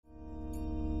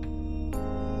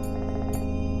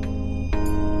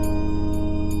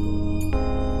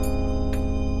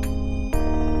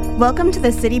Welcome to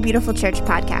the City Beautiful Church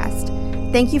podcast.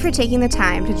 Thank you for taking the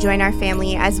time to join our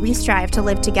family as we strive to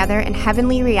live together in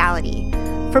heavenly reality.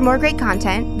 For more great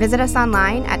content, visit us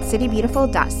online at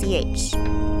citybeautiful.ch.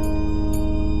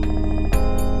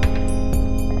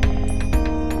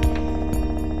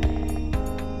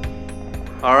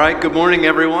 All right, good morning,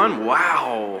 everyone.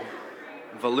 Wow,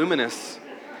 voluminous.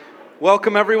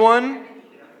 Welcome, everyone.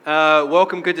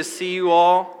 Welcome, good to see you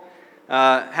all.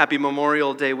 Happy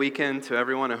Memorial Day weekend to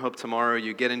everyone. I hope tomorrow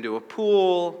you get into a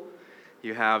pool,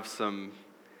 you have some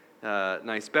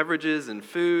nice beverages and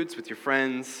foods with your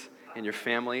friends and your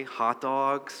family. Hot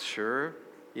dogs, sure,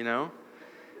 you know.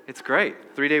 It's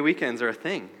great. 3-day weekends are a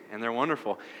thing, and they're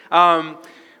wonderful. We're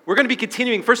going to be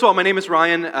continuing. First of all, my name is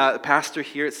Ryan, pastor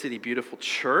here at City Beautiful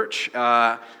Church.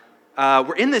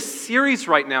 We're in this series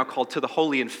right now called To the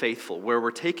Holy and Faithful, where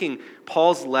we're taking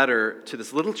Paul's letter to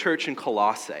this little church in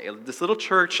Colossae. This little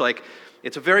church,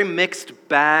 it's a very mixed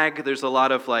bag. There's a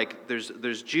lot of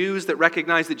there's Jews that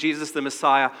recognize that Jesus is the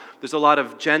Messiah. There's a lot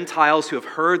of Gentiles who have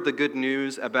heard the good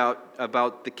news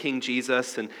about the King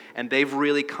Jesus, and they've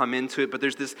really come into it. But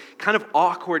there's this kind of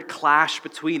awkward clash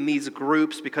between these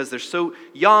groups because they're so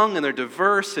young and they're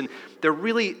diverse, and they're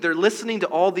listening to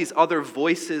all these other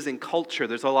voices in culture.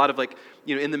 There's a lot of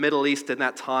in the Middle East in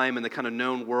that time, in the kind of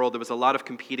known world, there was a lot of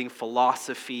competing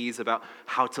philosophies about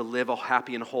how to live a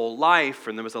happy and whole life,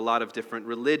 and there was a lot of different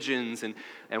religions and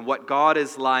what God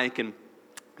is like, and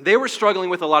they were struggling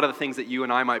with a lot of the things that you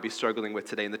and I might be struggling with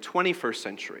today in the 21st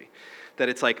century. That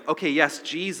it's okay, yes,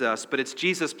 Jesus, but it's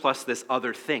Jesus plus this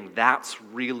other thing. That's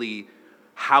really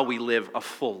how we live a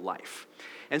full life.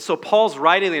 And so Paul's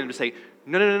writing them to say,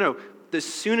 no. As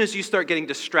soon as you start getting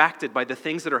distracted by the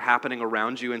things that are happening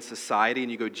around you in society and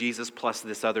you go Jesus plus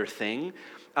this other thing,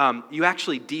 you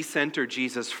actually decenter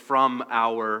Jesus from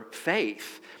our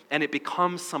faith and it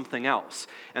becomes something else.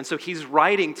 And so he's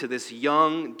writing to this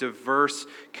young, diverse,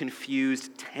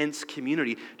 confused, tense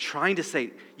community trying to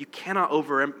say, you cannot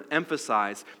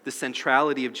overemphasize the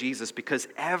centrality of Jesus because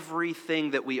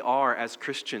everything that we are as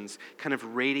Christians kind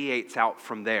of radiates out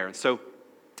from there. And so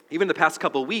even the past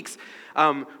couple of weeks,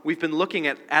 we've been looking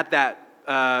at that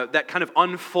kind of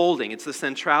unfolding. It's the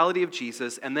centrality of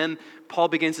Jesus, and then Paul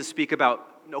begins to speak about,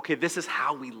 okay, this is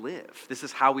how we live. This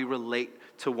is how we relate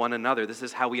to one another. This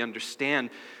is how we understand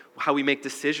how we make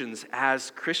decisions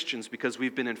as Christians because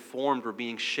we've been informed, we're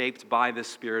being shaped by the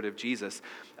Spirit of Jesus.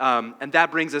 And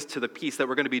that brings us to the piece that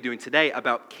we're going to be doing today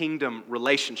about kingdom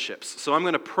relationships. So I'm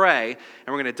going to pray, and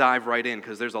we're going to dive right in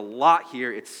because there's a lot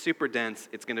here. It's super dense.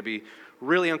 It's going to be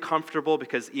really uncomfortable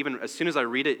because even as soon as I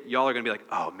read it, y'all are going to be like,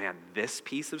 oh man, this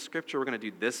piece of scripture, we're going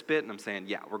to do this bit. And I'm saying,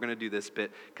 yeah, we're going to do this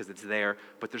bit because it's there.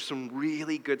 But there's some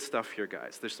really good stuff here,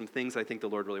 guys. There's some things I think the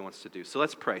Lord really wants to do. So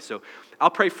let's pray. So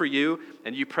I'll pray for you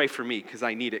and you pray for me because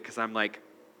I need it because I'm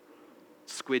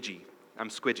squidgy. I'm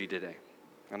squidgy today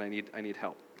and I need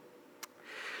help.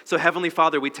 So Heavenly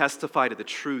Father, we testify to the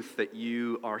truth that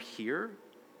you are here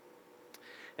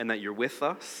and that you're with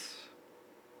us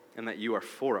and that you are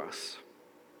for us.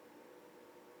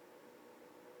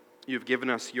 You've given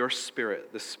us your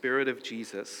Spirit, the Spirit of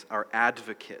Jesus, our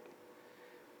advocate,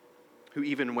 who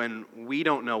even when we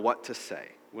don't know what to say,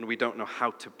 when we don't know how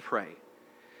to pray,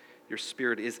 your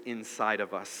Spirit is inside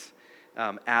of us,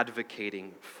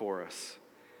 advocating for us.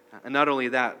 And not only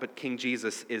that, but King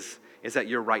Jesus is at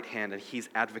your right hand, and he's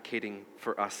advocating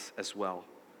for us as well.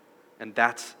 And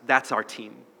that's our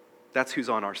team. That's who's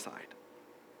on our side.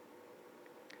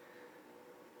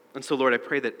 And so, Lord, I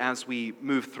pray that as we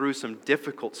move through some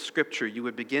difficult scripture, you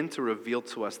would begin to reveal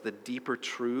to us the deeper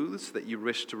truths that you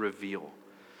wish to reveal.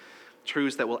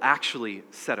 Truths that will actually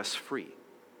set us free,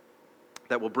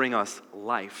 that will bring us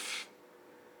life,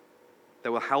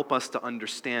 that will help us to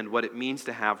understand what it means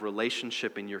to have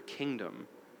relationship in your kingdom,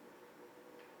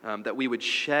 that we would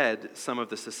shed some of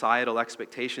the societal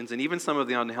expectations and even some of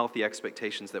the unhealthy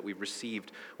expectations that we've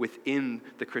received within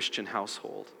the Christian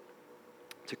household,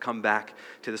 to come back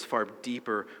to this far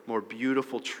deeper, more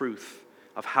beautiful truth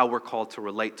of how we're called to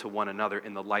relate to one another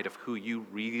in the light of who you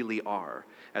really are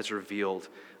as revealed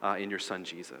in your Son,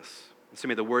 Jesus. And so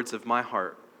may the words of my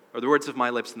heart, or the words of my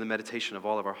lips and the meditation of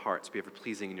all of our hearts be ever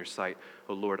pleasing in your sight,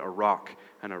 O Lord, our rock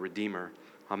and our Redeemer.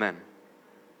 Amen.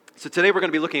 So today we're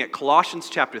going to be looking at Colossians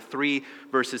chapter 3,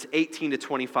 verses 18 to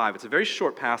 25. It's a very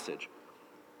short passage.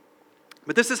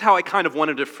 But this is how I kind of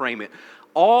wanted to frame it.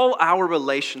 All our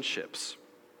relationships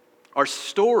are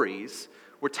stories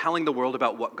we're telling the world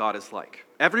about what God is like.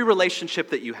 Every relationship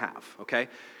that you have, okay?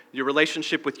 Your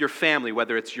relationship with your family,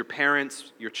 whether it's your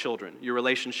parents, your children, your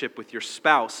relationship with your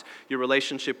spouse, your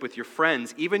relationship with your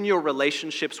friends, even your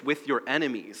relationships with your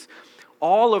enemies.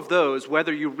 all of those,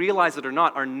 whether you realize it or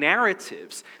not, are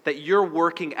narratives that you're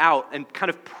working out and kind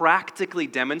of practically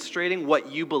demonstrating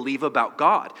what you believe about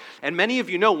God. And many of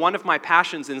you know one of my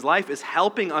passions in life is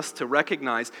helping us to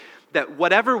recognize that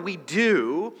whatever we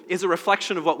do is a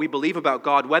reflection of what we believe about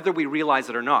God, whether we realize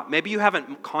it or not. Maybe you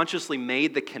haven't consciously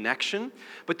made the connection,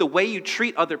 but the way you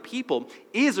treat other people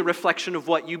is a reflection of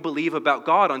what you believe about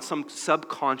God on some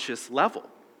subconscious level.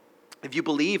 If you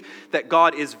believe that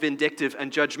God is vindictive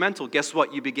and judgmental, guess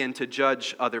what? You begin to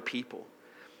judge other people.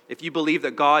 If you believe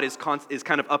that God is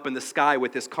kind of up in the sky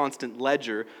with this constant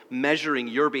ledger measuring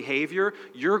your behavior,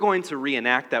 you're going to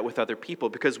reenact that with other people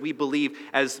because we believe,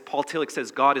 as Paul Tillich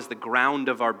says, God is the ground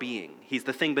of our being. He's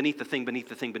the thing beneath the thing beneath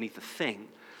the thing beneath the thing.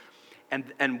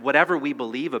 And whatever we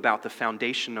believe about the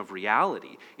foundation of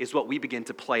reality is what we begin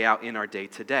to play out in our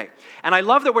day-to-day. And I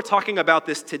love that we're talking about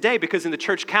this today because in the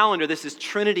church calendar, this is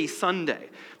Trinity Sunday.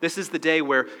 This is the day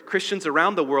where Christians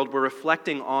around the world were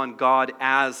reflecting on God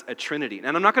as a Trinity.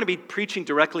 And I'm not going to be preaching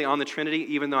directly on the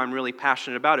Trinity, even though I'm really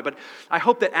passionate about it. But I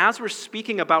hope that as we're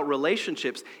speaking about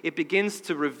relationships, it begins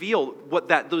to reveal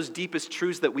those deepest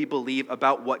truths that we believe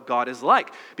about what God is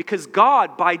like. Because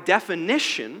God, by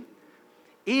definition,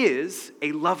 is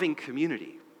a loving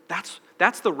community.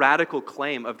 That's the radical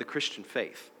claim of the Christian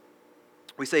faith.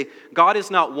 We say God is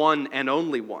not one and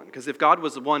only one, because if God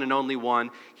was one and only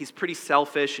one, he's pretty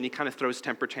selfish and he kind of throws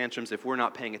temper tantrums if we're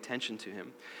not paying attention to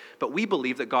him. But we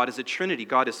believe that God is a Trinity.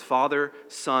 God is Father,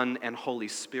 Son, and Holy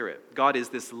Spirit. God is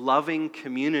this loving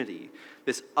community,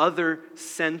 this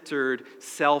other-centered,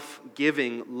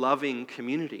 self-giving, loving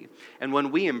community. And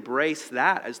when we embrace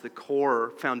that as the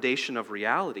core foundation of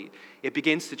reality, it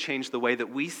begins to change the way that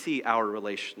we see our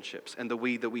relationships and the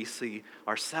way that we see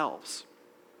ourselves.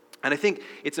 And I think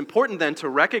it's important then to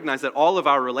recognize that all of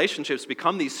our relationships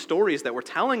become these stories that we're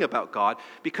telling about God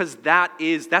because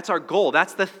that's our goal.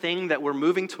 That's the thing that we're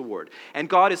moving toward. And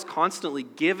God is constantly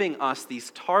giving us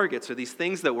these targets or these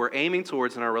things that we're aiming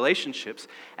towards in our relationships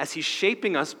as he's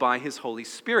shaping us by his Holy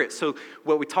Spirit. So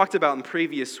what we talked about in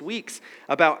previous weeks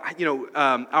about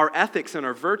our ethics and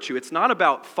our virtue, it's not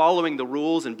about following the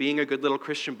rules and being a good little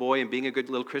Christian boy and being a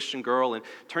good little Christian girl and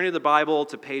turning to the Bible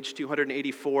to page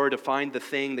 284 to find the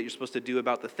thing that you're supposed to do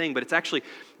about the thing, but it's actually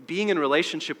being in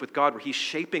relationship with God where he's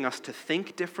shaping us to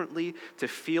think differently, to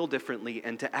feel differently,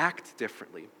 and to act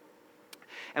differently.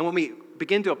 And when we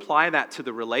begin to apply that to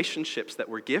the relationships that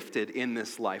we're gifted in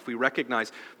this life, we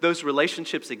recognize those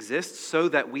relationships exist so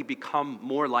that we become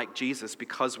more like Jesus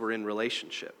because we're in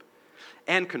relationship.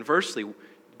 And conversely,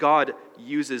 God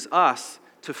uses us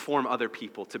to form other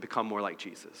people to become more like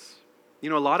Jesus. A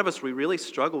lot of us, we really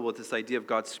struggle with this idea of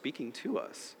God speaking to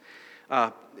us.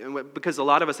 Because a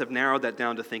lot of us have narrowed that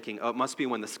down to thinking, it must be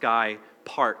when the sky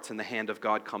parts and the hand of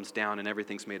God comes down and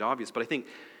everything's made obvious. But I think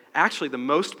actually the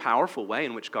most powerful way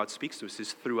in which God speaks to us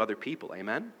is through other people.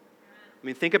 Amen? I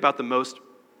mean, think about the most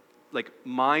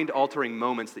mind-altering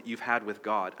moments that you've had with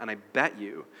God, and I bet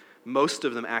you most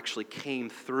of them actually came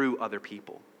through other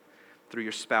people. Through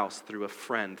your spouse, through a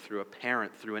friend, through a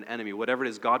parent, through an enemy, whatever it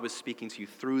is, God was speaking to you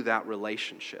through that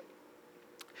relationship.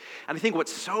 And I think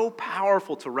what's so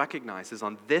powerful to recognize is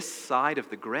on this side of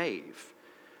the grave,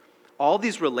 all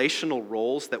these relational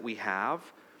roles that we have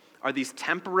are these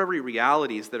temporary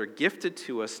realities that are gifted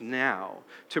to us now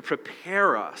to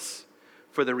prepare us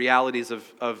for the realities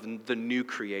of the new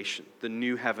creation, the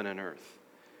new heaven and earth.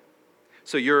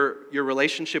 So your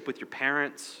relationship with your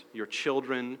parents, your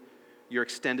children, your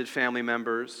extended family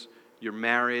members, your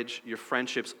marriage, your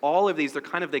friendships, all of these, they're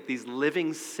kind of like these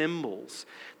living symbols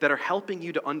that are helping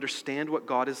you to understand what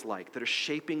God is like, that are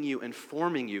shaping you and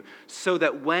forming you, so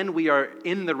that when we are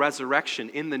in the resurrection,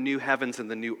 in the new heavens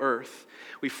and the new earth,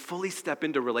 we fully step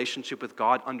into relationship with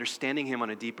God, understanding him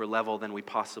on a deeper level than we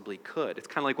possibly could. It's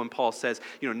kind of like when Paul says,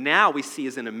 now we see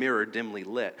as in a mirror dimly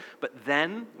lit, but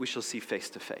then we shall see face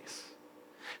to face.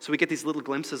 So we get these little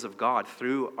glimpses of God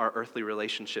through our earthly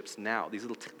relationships now, these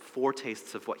little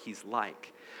foretastes of what he's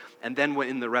like. And then when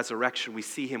in the resurrection, we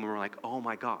see him and we're like, oh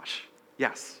my gosh,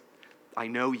 yes, I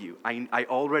know you. I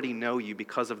already know you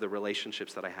because of the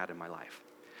relationships that I had in my life.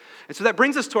 And so that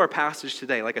brings us to our passage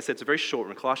today. Like I said, it's a very short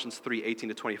one, Colossians 3, 18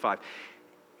 to 25.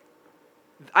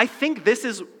 I think this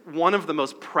is one of the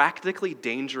most practically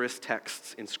dangerous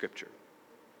texts in Scripture.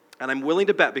 And I'm willing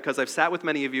to bet, because I've sat with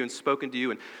many of you and spoken to you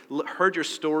and heard your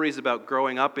stories about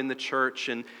growing up in the church,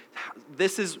 and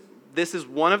this is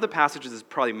one of the passages that's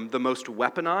probably the most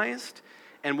weaponized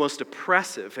and most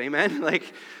oppressive, amen?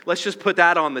 Let's just put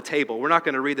that on the table. We're not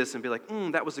going to read this and be like,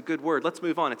 that was a good word, let's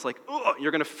move on. It's like,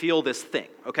 you're going to feel this thing,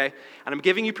 okay? And I'm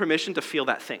giving you permission to feel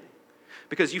that thing.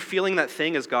 Because you feeling that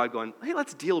thing is God going, hey,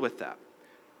 let's deal with that.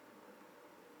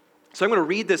 So I'm going to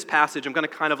read this passage. I'm going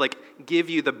to kind of like give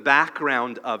you the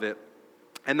background of it.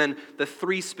 And then the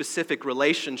three specific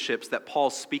relationships that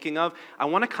Paul's speaking of, I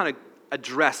want to kind of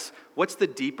address what's the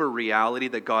deeper reality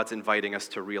that God's inviting us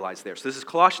to realize there. So this is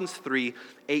Colossians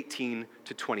 3:18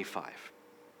 to 25.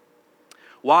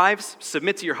 Wives,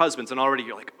 submit to your husbands. And already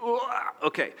you're like,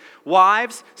 okay.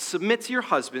 Wives, submit to your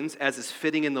husbands as is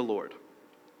fitting in the Lord.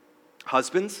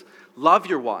 Husbands, love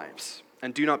your wives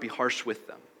and do not be harsh with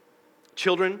them.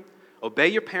 Children, obey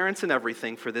your parents in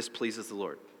everything, for this pleases the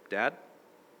Lord. Dad,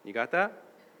 you got that?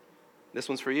 This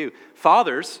one's for you.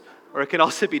 Fathers, or it can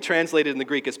also be translated in the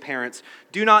Greek as parents,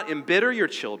 do not embitter your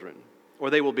children, or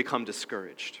they will become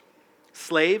discouraged.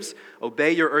 Slaves,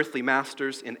 obey your earthly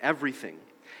masters in everything,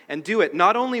 and do it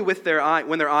not only with their eye,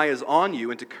 when their eye is on you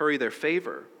and to curry their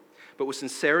favor, but with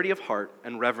sincerity of heart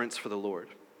and reverence for the Lord.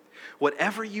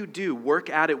 Whatever you do, work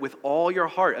at it with all your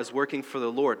heart as working for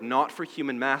the Lord, not for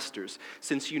human masters,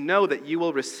 since you know that you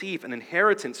will receive an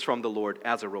inheritance from the Lord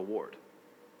as a reward.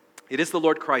 It is the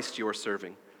Lord Christ you are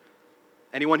serving.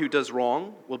 Anyone who does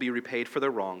wrong will be repaid for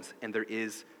their wrongs, and there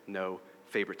is no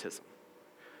favoritism.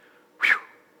 Whew.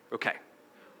 Okay,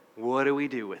 what do we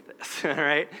do with this? All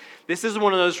right? This is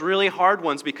one of those really hard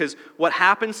ones because what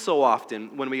happens so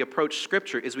often when we approach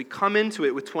Scripture is we come into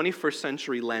it with 21st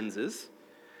century lenses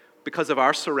because of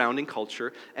our surrounding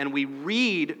culture, and we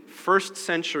read first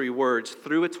century words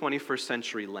through a 21st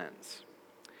century lens.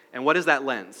 And what is that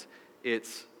lens?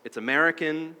 It's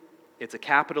American, it's a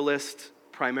capitalist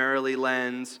primarily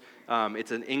lens,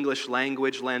 it's an English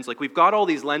language lens. Like we've got all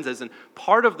these lenses, and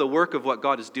part of the work of what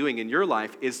God is doing in your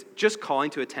life is just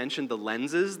calling to attention the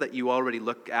lenses that you already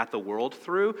look at the world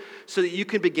through so that you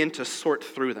can begin to sort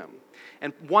through them.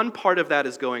 And one part of that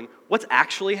is going, what's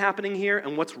actually happening here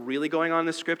and what's really going on in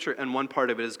the Scripture? And one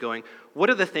part of it is going, what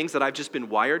are the things that I've just been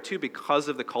wired to because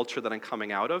of the culture that I'm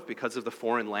coming out of, because of the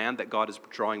foreign land that God is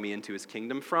drawing me into his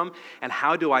kingdom from? And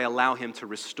how do I allow him to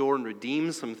restore and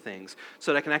redeem some things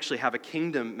so that I can actually have a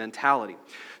kingdom mentality?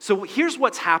 So here's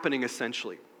what's happening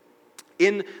essentially.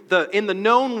 In the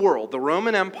known world, the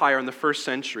Roman Empire in the first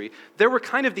century, there were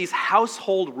kind of these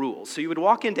household rules. So you would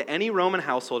walk into any Roman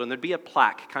household and there'd be a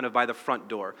plaque kind of by the front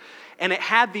door. And it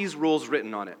had these rules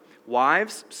written on it.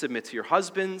 Wives, submit to your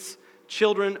husbands.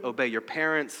 Children, obey your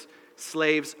parents.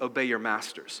 Slaves, obey your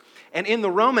masters. And in the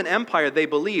Roman Empire, they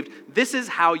believed this is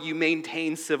how you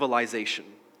maintain civilization.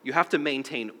 You have to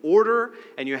maintain order,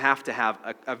 and you have to have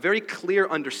a very clear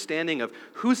understanding of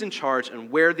who's in charge and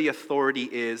where the authority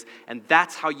is, and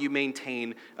that's how you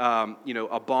maintain,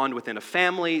 a bond within a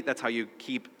family. That's how you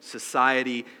keep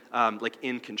society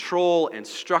in control and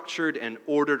structured and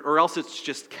ordered, or else it's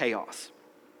just chaos.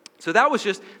 So that was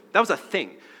a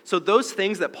thing. So those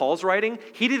things that Paul's writing,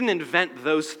 he didn't invent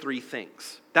those three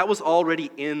things. That was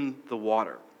already in the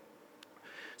water.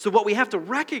 So what we have to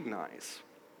recognize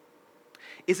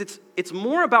is it's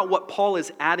more about what Paul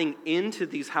is adding into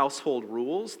these household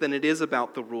rules than it is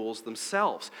about the rules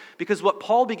themselves. Because what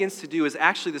Paul begins to do is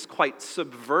actually this quite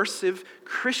subversive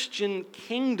Christian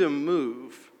kingdom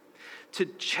move to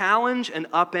challenge and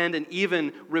upend and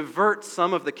even revert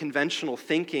some of the conventional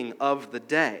thinking of the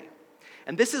day.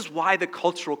 And this is why the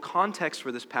cultural context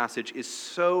for this passage is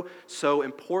so, so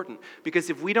important.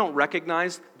 Because if we don't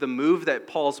recognize the move that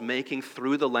Paul's making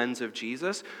through the lens of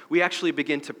Jesus, we actually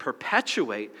begin to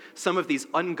perpetuate some of these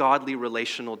ungodly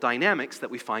relational dynamics that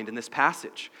we find in this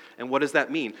passage. And what does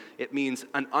that mean? It means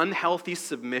an unhealthy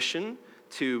submission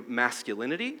to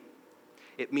masculinity.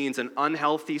 It means an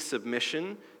unhealthy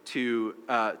submission to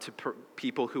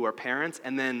people who are parents,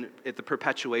 and then the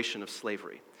perpetuation of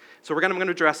slavery. So I'm going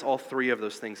to address all three of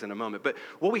those things in a moment. But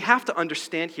what we have to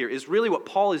understand here is really what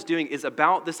Paul is doing is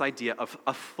about this idea of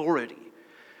authority.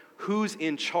 Who's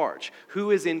in charge?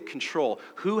 Who is in control?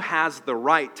 Who has the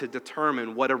right to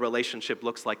determine what a relationship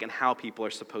looks like and how people are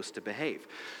supposed to behave?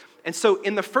 And so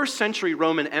in the first century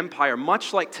Roman Empire,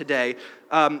 much like today,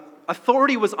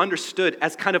 authority was understood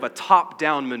as kind of a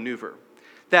top-down maneuver.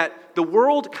 That the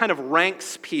world kind of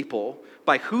ranks people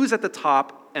by who's at the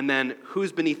top and then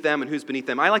who's beneath them and who's beneath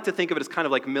them. I like to think of it as kind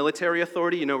of like military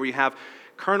authority, where you have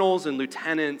colonels and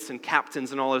lieutenants and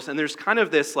captains and all those, and there's kind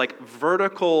of this like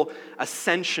vertical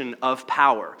ascension of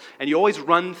power. And you always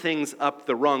run things up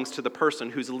the rungs to the person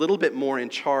who's a little bit more in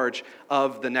charge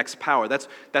of the next power.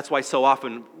 That's why so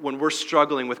often when we're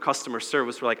struggling with customer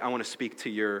service, we're like, I want to speak to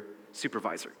your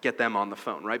supervisor, get them on the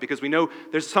phone, right? Because we know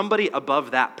there's somebody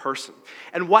above that person.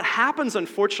 And what happens,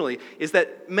 unfortunately, is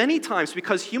that many times,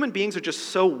 because human beings are just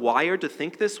so wired to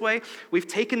think this way, we've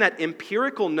taken that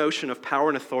empirical notion of power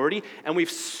and authority and we've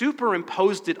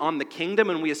superimposed it on the kingdom,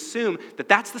 and we assume that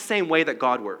that's the same way that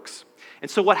God works.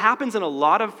 And so what happens in a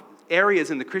lot of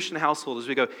areas in the Christian household is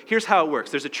we go, here's how it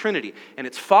works. There's a Trinity, and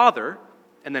it's Father,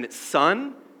 and then it's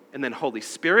Son, and then Holy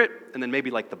Spirit, and then maybe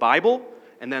like the Bible,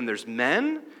 and then there's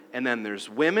men, and then there's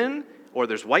women, or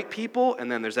there's white people,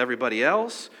 and then there's everybody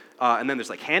else, and then there's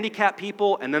like handicapped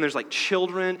people, and then there's like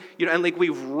children, and like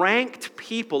we've ranked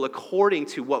people according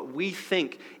to what we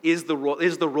think is the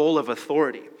role of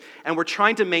authority. And we're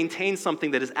trying to maintain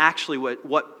something that is actually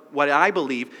what I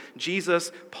believe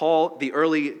Jesus, Paul, the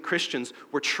early Christians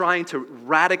were trying to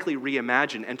radically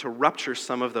reimagine and to rupture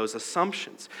some of those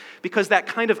assumptions. Because that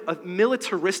kind of a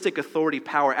militaristic authority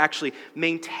power actually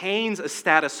maintains a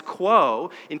status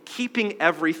quo in keeping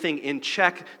everything in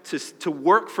check to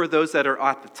work for those that are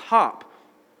at the top.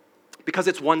 Because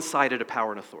it's one-sided of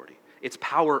power and authority. It's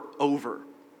power over.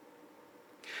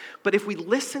 But if we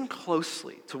listen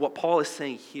closely to what Paul is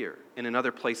saying here and in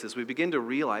other places, we begin to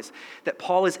realize that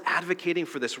Paul is advocating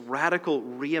for this radical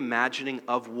reimagining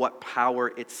of what power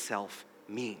itself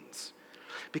means.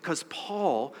 Because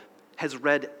Paul has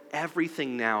read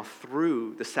everything now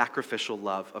through the sacrificial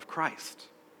love of Christ.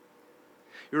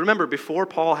 You remember, before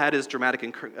Paul had his dramatic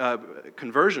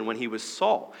conversion when he was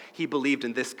Saul, he believed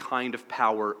in this kind of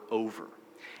power over.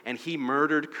 And he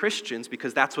murdered Christians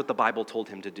because that's what the Bible told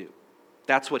him to do.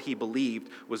 That's what he believed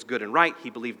was good and right. He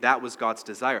believed that was God's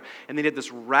desire. And they did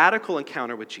this radical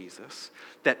encounter with Jesus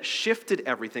that shifted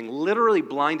everything, literally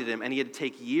blinded him, and he had to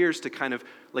take years to kind of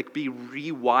like be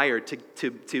rewired,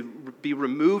 to be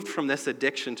removed from this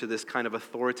addiction to this kind of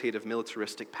authoritative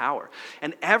militaristic power.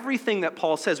 And everything that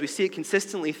Paul says, we see it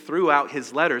consistently throughout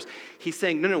his letters. He's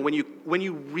saying, no, when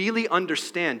you really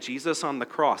understand Jesus on the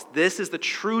cross, this is the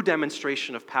true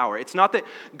demonstration of power. It's not that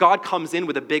God comes in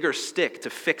with a bigger stick to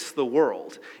fix the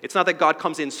world. It's not that God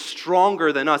comes in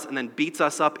stronger than us and then beats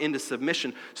us up into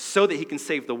submission so that he can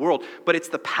save the world. But it's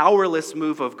the powerless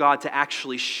move of God to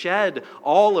actually shed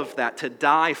all of that, to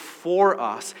die for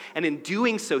us. And in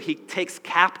doing so, he takes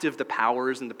captive the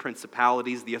powers and the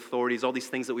principalities, the authorities, all these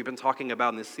things that we've been talking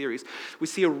about in this series. We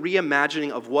see a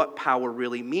reimagining of what power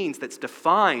really means that's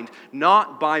defined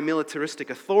not by militaristic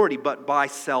authority, but by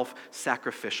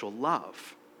self-sacrificial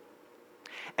love.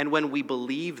 And when we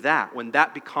believe that, when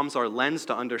that becomes our lens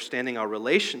to understanding our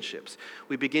relationships,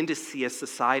 we begin to see a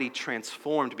society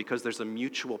transformed because there's a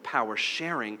mutual power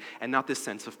sharing and not this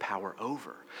sense of power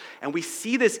over. And we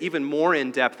see this even more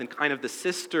in depth in kind of the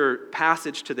sister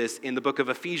passage to this in the book of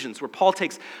Ephesians, where Paul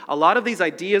takes a lot of these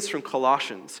ideas from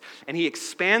Colossians and he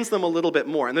expands them a little bit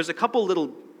more. And there's a couple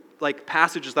little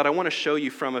passages that I want to show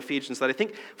you from Ephesians that I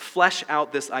think flesh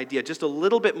out this idea just a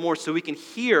little bit more so we can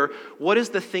hear what is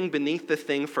the thing beneath the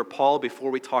thing for Paul before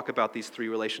we talk about these three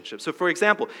relationships. So for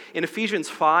example, in Ephesians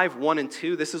 5, 1 and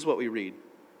 2, this is what we read.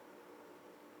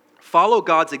 Follow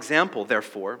God's example,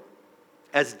 therefore,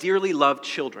 as dearly loved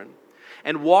children,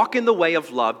 and walk in the way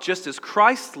of love, just as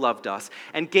Christ loved us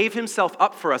and gave himself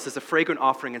up for us as a fragrant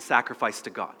offering and sacrifice to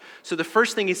God. So the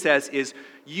first thing he says is,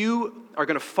 you are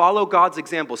going to follow God's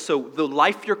example. So the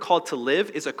life you're called to live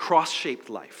is a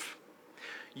cross-shaped life.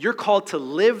 You're called to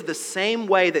live the same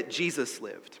way that Jesus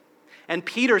lived. And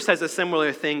Peter says a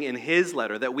similar thing in his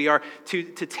letter, that we are to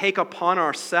take upon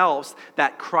ourselves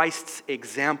that Christ's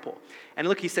example. And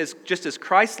look, he says, just as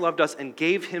Christ loved us and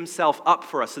gave himself up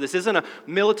for us. So this isn't a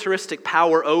militaristic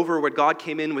power over where God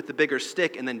came in with the bigger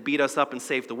stick and then beat us up and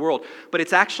saved the world. But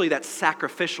it's actually that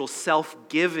sacrificial,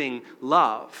 self-giving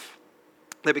love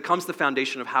that becomes the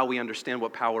foundation of how we understand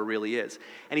what power really is.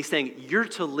 And he's saying, you're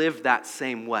to live that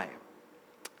same way.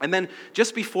 And then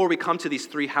just before we come to these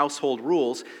three household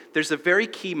rules, there's a very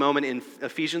key moment in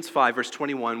Ephesians 5, verse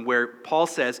 21, where Paul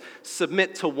says,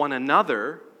 submit to one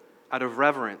another out of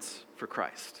reverence for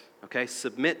Christ. Okay?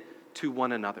 Submit to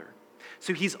one another.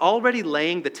 So he's already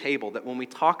laying the table that when we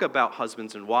talk about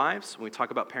husbands and wives, when we talk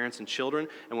about parents and children,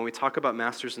 and when we talk about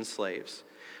masters and slaves,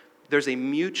 there's a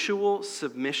mutual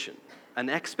submission, an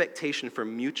expectation for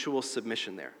mutual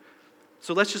submission there.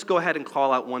 So let's just go ahead and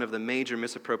call out one of the major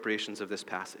misappropriations of this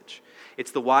passage. It's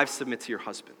the wives submit to your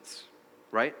husbands,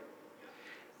 right?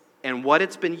 And what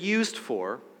it's been used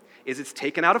for is it's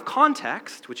taken out of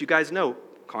context, which you guys know,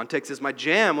 context is my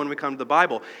jam when we come to the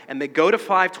Bible. And they go to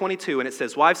 5:22 and it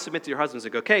says, wives submit to your husbands.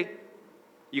 They go, okay,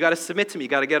 you got to submit to me. You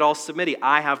got to get all submitting.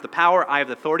 I have the power. I have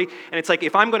the authority. And it's like,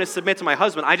 if I'm going to submit to my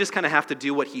husband, I just kind of have to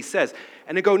do what he says.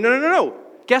 And they go, no.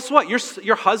 Guess what?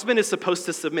 Your husband is supposed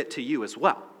to submit to you as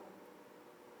well.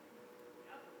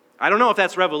 I don't know if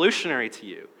that's revolutionary to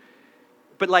you,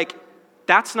 but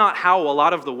that's not how a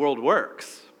lot of the world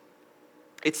works.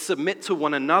 It's submit to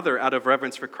one another out of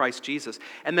reverence for Christ Jesus.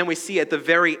 And then we see at the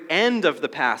very end of the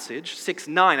passage,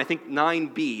 6-9, I think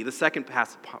 9b, the second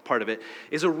part of it,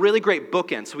 is a really great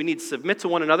bookend. So we need to submit to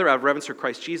one another out of reverence for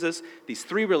Christ Jesus, these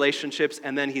three relationships.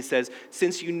 And then he says,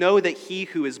 since you know that he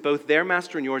who is both their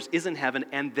master and yours is in heaven,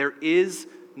 and there is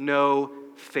no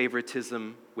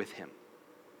favoritism with him.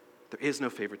 There is no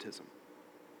favoritism.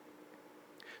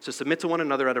 So submit to one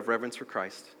another out of reverence for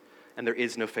Christ, and there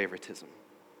is no favoritism.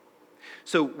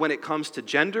 So when it comes to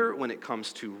gender, when it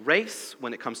comes to race,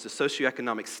 when it comes to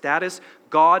socioeconomic status,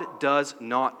 God does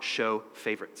not show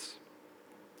favorites.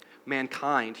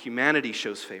 Mankind, humanity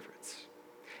shows favorites.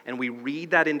 And we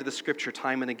read that into the scripture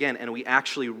time and again, and we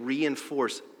actually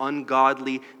reinforce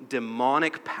ungodly,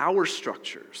 demonic power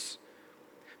structures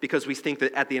because we think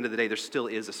that at the end of the day, there still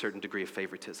is a certain degree of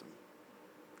favoritism.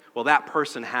 Well, that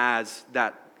person has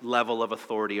that level of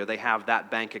authority, or they have that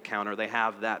bank account, or they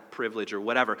have that privilege, or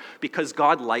whatever, because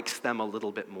God likes them a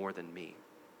little bit more than me.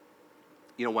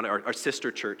 You know, our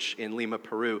sister church in Lima,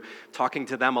 Peru, talking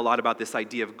to them a lot about this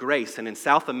idea of grace. And in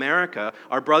South America,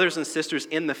 our brothers and sisters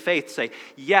in the faith say,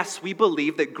 yes, we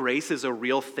believe that grace is a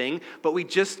real thing, but we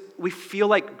feel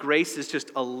like grace is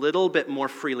just a little bit more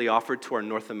freely offered to our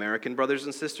North American brothers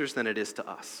and sisters than it is to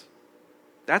us.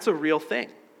 That's a real thing.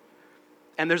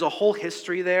 And there's a whole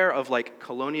history there of like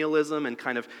colonialism and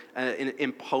kind of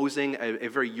imposing a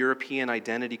very European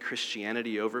identity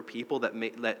Christianity over people that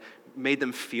made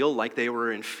them feel like they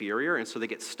were inferior. And so they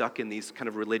get stuck in these kind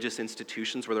of religious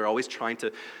institutions where they're always trying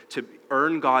to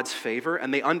earn God's favor.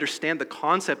 And they understand the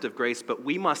concept of grace, but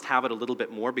we must have it a little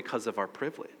bit more because of our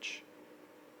privilege.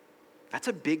 That's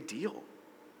a big deal.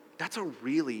 That's a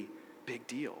really big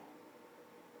deal.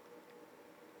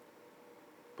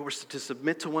 But we're to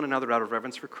submit to one another out of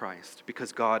reverence for Christ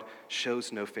because God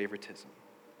shows no favoritism.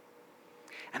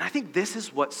 And I think this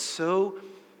is what's so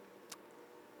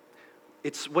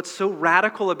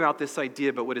radical about this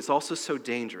idea, but what is also so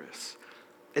dangerous,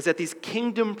 is that these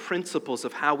kingdom principles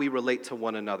of how we relate to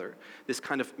one another, this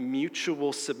kind of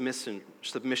mutual submission,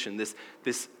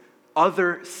 this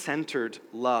other-centered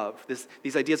love,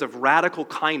 these ideas of radical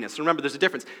kindness. Remember, there's a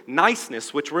difference.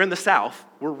 Niceness, which we're in the South,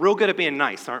 we're real good at being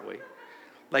nice, aren't we?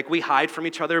 Like, we hide from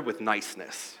each other with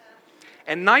niceness.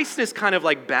 And niceness kind of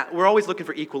like, we're always looking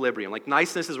for equilibrium. Like,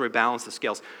 niceness is where we balance the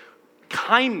scales.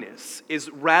 Kindness is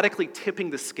radically tipping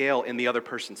the scale in the other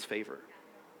person's favor.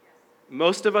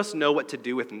 Most of us know what to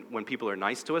do when people are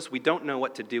nice to us. We don't know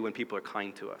what to do when people are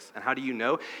kind to us. And how do you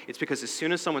know? It's because as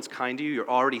soon as someone's kind to you, you're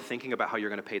already thinking about how you're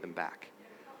going to pay them back.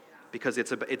 Because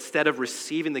instead of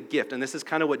receiving the gift, and this is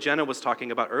kind of what Jenna was talking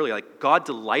about earlier, like God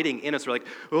delighting in us, we're like,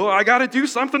 oh, I got to do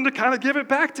something to kind of give it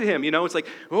back to him. You know, it's like,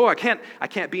 oh, I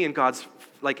can't be in God's,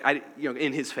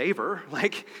 in his favor.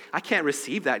 Like, I can't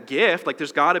receive that gift. Like,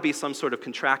 there's got to be some sort of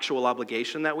contractual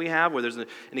obligation that we have where there's an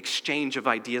exchange of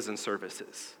ideas and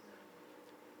services.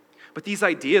 But these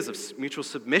ideas of mutual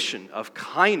submission, of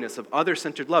kindness, of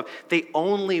other-centered love, they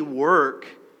only work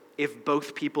if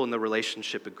both people in the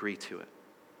relationship agree to it.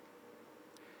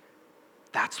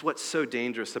 That's what's so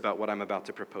dangerous about what I'm about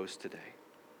to propose today.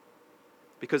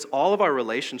 Because all of our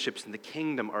relationships in the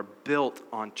kingdom are built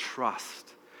on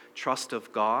trust. Trust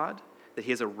of God, that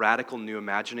he has a radical new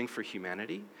imagining for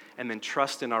humanity, and then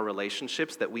trust in our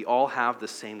relationships that we all have the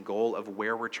same goal of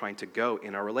where we're trying to go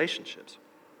in our relationships.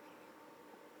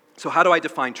 So how do I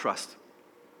define trust?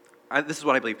 This is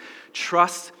what I believe.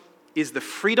 Trust is the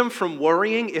freedom from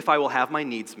worrying if I will have my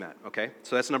needs met, okay?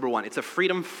 So that's number one. It's a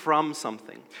freedom from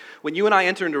something. When you and I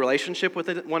enter into a relationship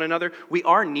with one another, we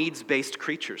are needs-based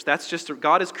creatures. That's just,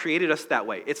 God has created us that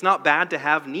way. It's not bad to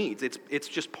have needs. It's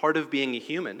just part of being a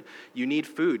human. You need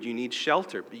food, you need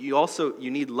shelter, but you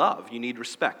need love, you need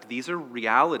respect. These are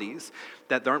realities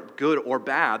that aren't good or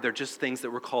bad. They're just things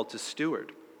that we're called to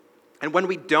steward. And when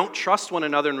we don't trust one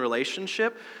another in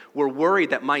relationship, we're worried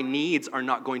that my needs are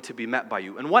not going to be met by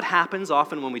you. And what happens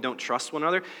often when we don't trust one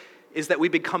another is that we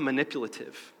become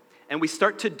manipulative. And we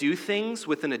start to do things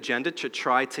with an agenda to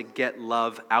try to get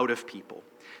love out of people.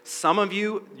 Some of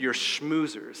you, you're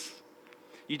schmoozers.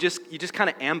 You just kind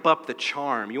of amp up the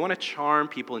charm. You want to charm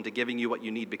people into giving you what you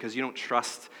need because you don't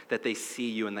trust that they see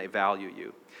you and they value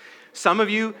you. Some of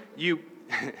you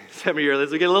some of you,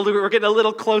 we're getting a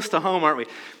little close to home, aren't we?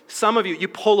 Some of you, you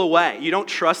pull away. You don't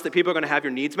trust that people are going to have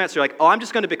your needs met. So you're like, oh, I'm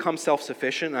just going to become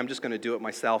self-sufficient, and I'm just going to do it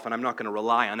myself, and I'm not going to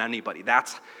rely on anybody.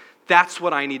 That's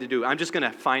what I need to do. I'm just going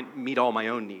to meet all my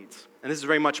own needs. And this is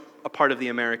very much a part of the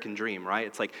American dream, right?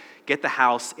 It's like, get the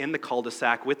house in the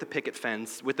cul-de-sac with the picket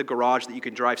fence, with the garage that you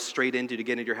can drive straight into to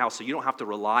get into your house, so you don't have to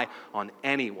rely on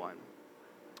anyone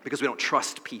because we don't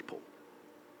trust people.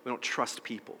 We don't trust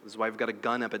people. This is why we've got a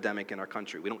gun epidemic in our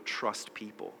country. We don't trust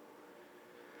people.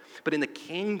 But in the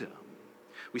kingdom,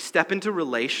 we step into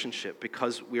relationship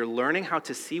because we are learning how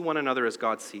to see one another as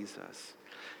God sees us.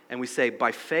 And we say,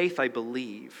 by faith, I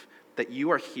believe that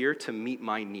you are here to meet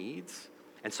my needs.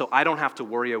 And so I don't have to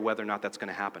worry whether or not that's going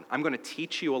to happen. I'm going to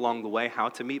teach you along the way how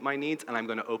to meet my needs, and I'm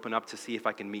going to open up to see if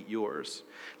I can meet yours.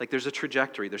 Like there's a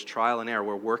trajectory, there's trial and error,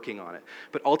 we're working on it.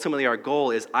 But ultimately our goal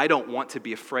is I don't want to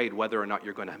be afraid whether or not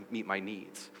you're going to meet my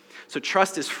needs. So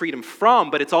trust is freedom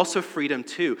from, but it's also freedom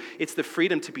to. It's the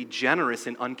freedom to be generous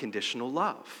in unconditional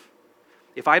love.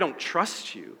 If I don't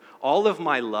trust you, all of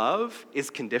my love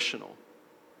is conditional.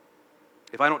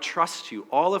 If I don't trust you,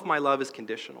 all of my love is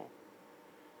conditional.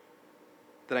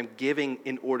 That I'm giving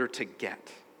in order to get.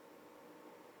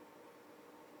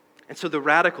 And so the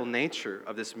radical nature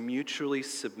of this mutually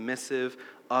submissive,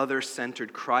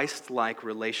 other-centered, Christ-like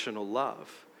relational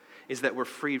love is that we're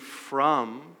freed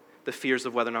from the fears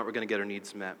of whether or not we're going to get our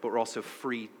needs met, but we're also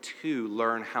free to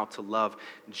learn how to love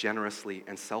generously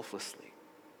and selflessly.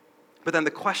 But then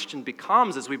the question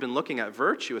becomes, as we've been looking at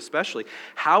virtue especially,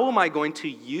 how am I going to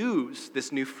use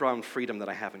this newfound freedom that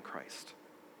I have in Christ?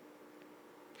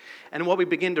 And what we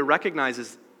begin to recognize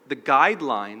is the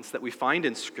guidelines that we find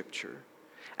in Scripture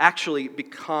actually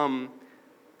become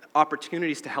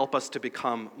opportunities to help us to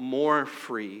become more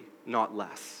free, not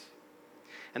less.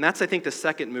 And that's, I think, the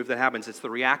second move that happens. It's the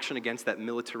reaction against that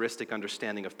militaristic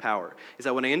understanding of power. Is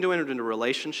that when I enter into a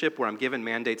relationship where I'm given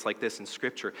mandates like this in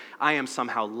Scripture, I am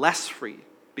somehow less free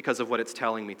because of what it's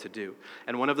telling me to do.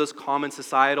 And one of those common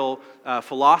societal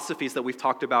philosophies that we've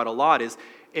talked about a lot is,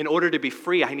 in order to be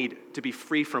free, I need to be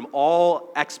free from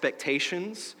all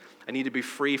expectations. I need to be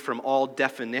free from all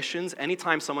definitions.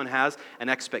 Anytime someone has an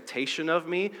expectation of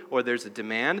me or there's a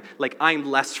demand, like I'm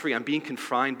less free. I'm being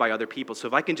confined by other people. So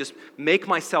if I can just make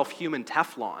myself human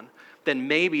Teflon, then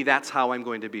maybe that's how I'm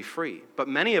going to be free. But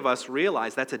many of us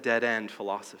realize that's a dead-end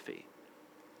philosophy.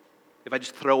 If I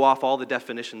just throw off all the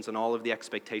definitions and all of the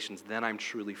expectations, then I'm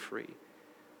truly free.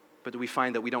 But we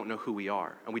find that we don't know who we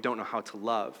are, and we don't know how to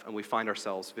love, and we find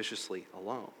ourselves viciously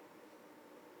alone.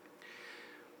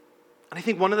 And I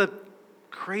think one of the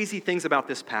crazy things about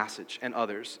this passage and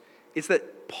others is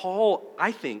that Paul,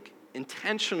 I think,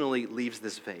 intentionally leaves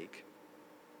this vague.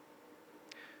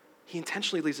 He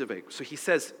intentionally leaves it vague. So he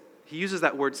says, he uses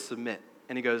that word submit,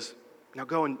 and he goes, now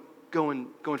go and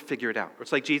figure it out. Or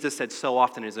it's like Jesus said so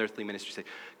often in his earthly ministry, say,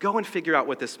 go and figure out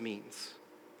what this means.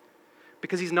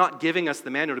 Because he's not giving us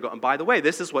the manual to go, and by the way,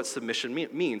 this is what submission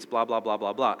means, blah, blah, blah,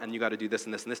 blah, blah, and you got to do this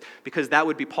and this and this, because that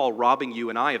would be Paul robbing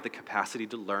you and I of the capacity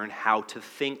to learn how to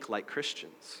think like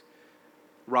Christians,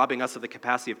 robbing us of the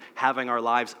capacity of having our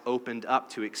lives opened up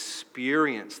to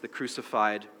experience the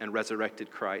crucified and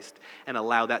resurrected Christ and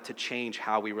allow that to change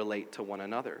how we relate to one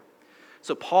another.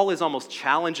 So Paul is almost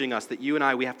challenging us that you and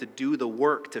I, we have to do the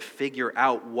work to figure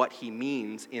out what he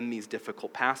means in these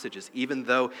difficult passages, even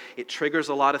though it triggers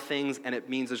a lot of things and it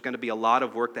means there's going to be a lot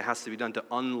of work that has to be done to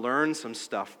unlearn some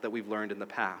stuff that we've learned in the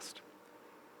past.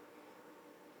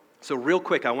 So real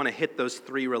quick, I want to hit those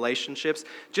three relationships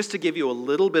just to give you a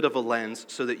little bit of a lens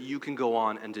so that you can go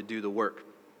on and to do the work.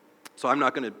 So I'm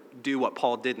not going to do what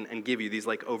Paul didn't and give you these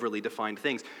like overly defined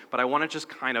things, but I want to just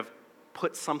kind of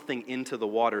put something into the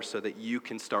water so that you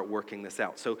can start working this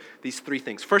out. So these three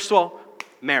things. First of all,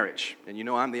 marriage. And you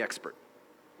know I'm the expert.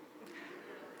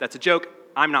 That's a joke.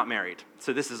 I'm not married.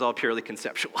 So this is all purely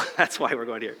conceptual. That's why we're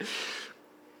going here.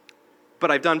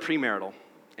 But I've done premarital.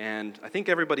 And I think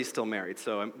everybody's still married.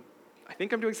 So I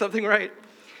think I'm doing something right.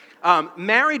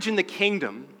 Marriage in the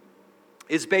kingdom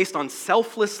is based on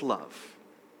selfless love,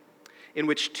 in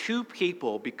which two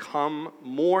people become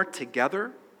more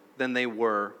together than they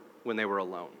were when they were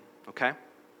alone, okay?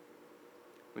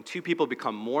 When two people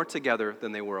become more together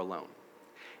than they were alone.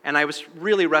 And I was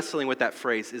really wrestling with that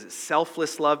phrase. Is it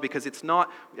selfless love? Because it's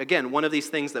not, again, one of these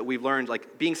things that we've learned,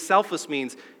 like being selfless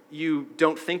means you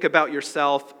don't think about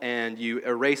yourself and you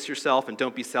erase yourself and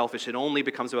don't be selfish. It only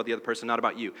becomes about the other person, not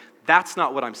about you. That's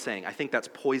not what I'm saying. I think that's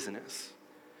poisonous.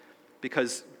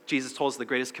 Because Jesus told us the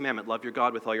greatest commandment, love your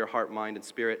God with all your heart, mind, and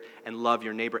spirit, and love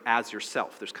your neighbor as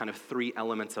yourself. There's kind of three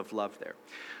elements of love there.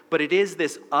 But it is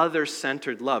this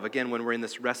other-centered love, again, when we're in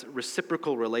this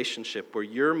reciprocal relationship where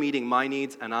you're meeting my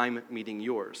needs and I'm meeting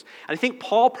yours. And I think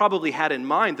Paul probably had in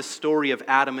mind the story of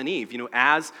Adam and Eve. You know,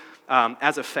 as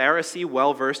As a Pharisee,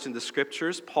 well-versed in the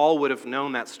scriptures, Paul would have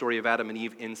known that story of Adam and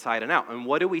Eve inside and out. And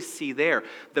what do we see there?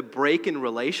 The break in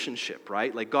relationship,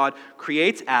 right? Like God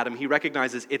creates Adam. He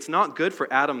recognizes it's not good for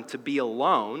Adam to be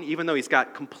alone, even though he's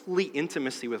got complete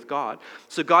intimacy with God.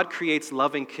 So God creates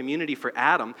loving community for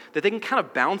Adam that they can kind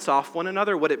of bounce off one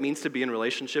another what it means to be in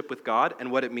relationship with God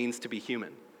and what it means to be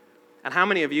human. And how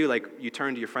many of you, like, you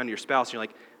turn to your friend or your spouse and you're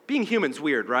like, being human's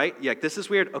weird, right? Yeah, this is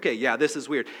weird. Okay, yeah, this is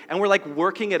weird. And we're like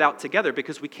working it out together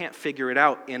because we can't figure it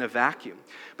out in a vacuum.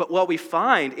 But what we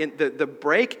find in the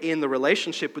break in the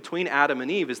relationship between Adam and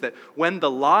Eve is that when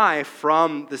the lie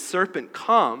from the serpent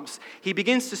comes, he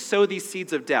begins to sow these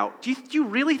seeds of doubt. Do you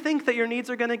really think that your needs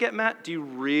are going to get met? Do you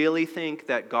really think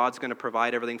that God's going to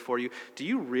provide everything for you? Do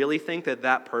you really think that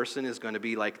that person is going to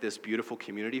be like this beautiful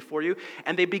community for you?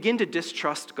 And they begin to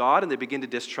distrust God and they begin to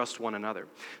distrust one another.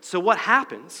 So what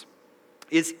happens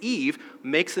is Eve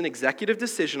makes an executive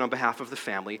decision on behalf of the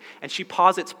family, and she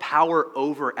posits power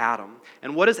over Adam.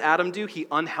 And what does Adam do? He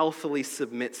unhealthily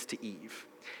submits to Eve.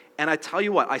 And I tell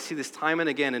you what, I see this time and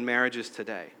again in marriages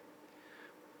today.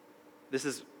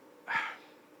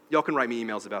 Y'all can write me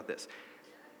emails about this.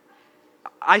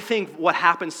 I think what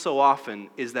happens so often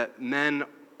is that men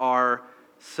are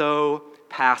so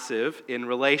passive in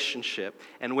relationship,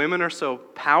 and women are so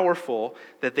powerful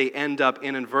that they end up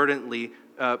inadvertently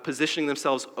positioning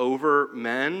themselves over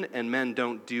men, and men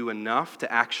don't do enough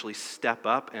to actually step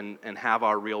up and have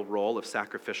our real role of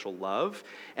sacrificial love,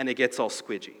 and it gets all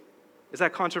squidgy. Is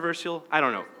that controversial? I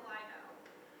don't know.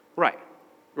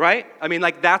 Right? I mean,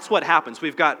 like, that's what happens.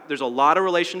 There's a lot of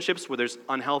relationships where there's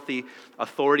unhealthy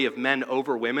authority of men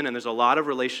over women, and there's a lot of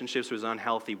relationships where there's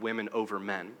unhealthy women over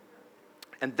men.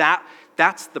 And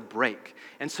that's the break.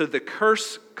 And so the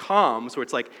curse comes where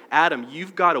it's like, Adam,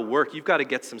 you've got to work. You've got to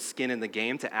get some skin in the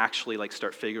game to actually like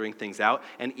start figuring things out.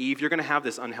 And Eve, you're going to have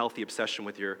this unhealthy obsession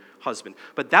with your husband.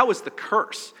 But that was the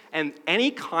curse. And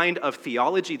any kind of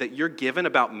theology that you're given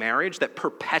about marriage that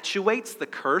perpetuates the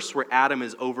curse where Adam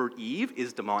is over Eve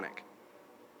is demonic.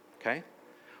 Okay?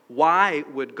 Why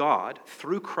would God,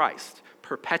 through Christ,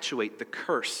 perpetuate the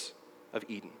curse of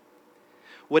Eden?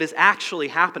 What is actually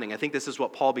happening, I think this is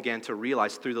what Paul began to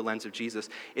realize through the lens of Jesus,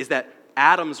 is that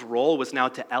Adam's role was now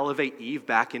to elevate Eve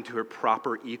back into her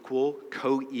proper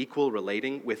co-equal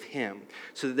relating with him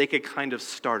so that they could kind of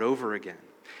start over again.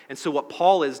 And so what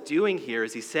Paul is doing here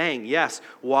is he's saying, yes,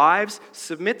 wives,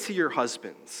 submit to your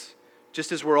husbands,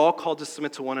 just as we're all called to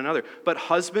submit to one another. But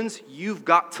husbands, you've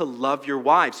got to love your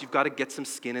wives. You've got to get some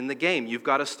skin in the game. You've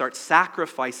got to start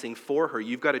sacrificing for her.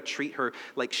 You've got to treat her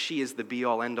like she is the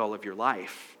be-all, end-all of your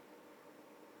life.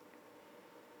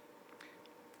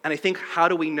 And I think, how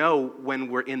do we know when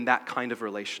we're in that kind of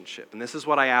relationship? And this is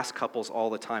what I ask couples all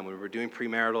the time when we're doing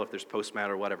premarital, if there's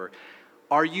postmarital, whatever.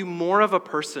 Are you more of a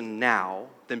person now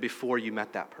than before you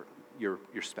met your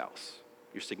spouse,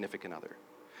 your significant other?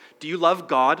 Do you love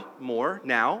God more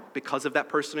now because of that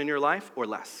person in your life or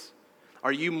less?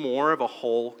 Are you more of a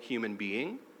whole human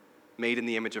being made in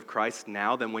the image of Christ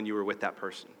now than when you were with that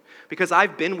person? Because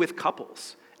I've been with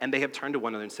couples and they have turned to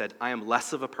one another and said, I am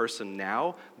less of a person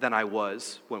now than I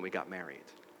was when we got married.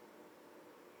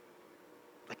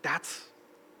 Like that's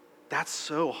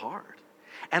so hard.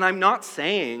 And I'm not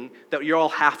saying that you're all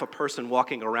half a person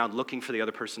walking around looking for the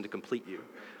other person to complete you.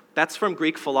 That's from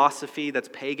Greek philosophy, that's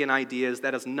pagan ideas,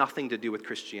 that has nothing to do with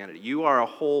Christianity. You are a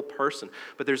whole person,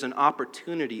 but there's an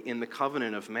opportunity in the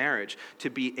covenant of marriage to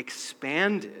be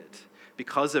expanded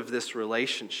because of this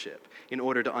relationship in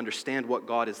order to understand what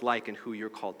God is like and who you're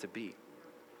called to be.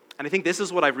 And I think this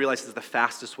is what I've realized is the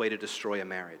fastest way to destroy a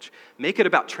marriage. Make it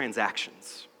about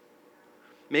transactions.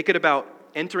 Make it about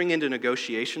entering into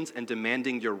negotiations and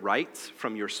demanding your rights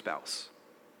from your spouse.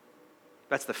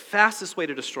 That's the fastest way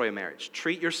to destroy a marriage.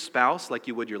 Treat your spouse like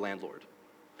you would your landlord.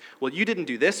 Well, you didn't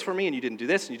do this for me, and you didn't do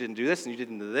this, and you didn't do this, and you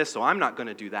didn't do this, so I'm not going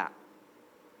to do that.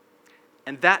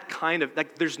 And that kind of,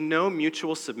 like, there's no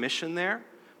mutual submission there.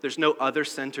 There's no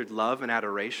other-centered love and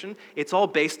adoration. It's all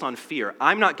based on fear.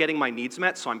 I'm not getting my needs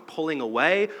met, so I'm pulling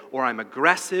away, or I'm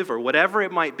aggressive, or whatever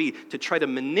it might be, to try to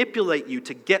manipulate you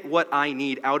to get what I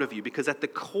need out of you. Because at the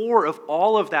core of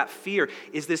all of that fear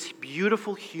is this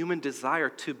beautiful human desire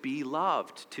to be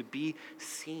loved, to be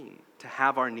seen, to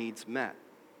have our needs met.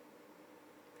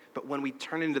 But when we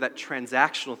turn into that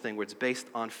transactional thing where it's based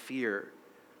on fear,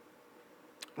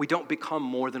 we don't become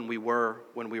more than we were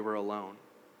when we were alone.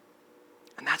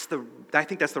 And I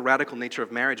think that's the radical nature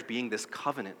of marriage being this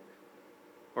covenant.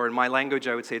 Or in my language,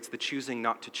 I would say it's the choosing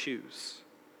not to choose.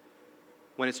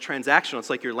 When it's transactional, it's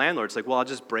like your landlord. It's like, well, I'll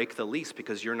just break the lease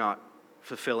because you're not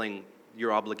fulfilling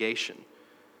your obligation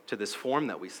to this form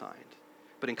that we signed.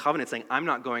 But in covenant, saying, I'm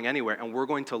not going anywhere, and we're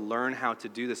going to learn how to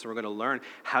do this, and we're going to learn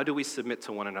how do we submit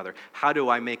to one another? How do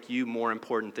I make you more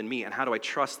important than me? And how do I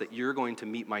trust that you're going to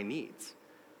meet my needs?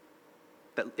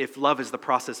 That if love is the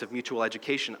process of mutual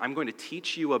education, I'm going to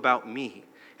teach you about me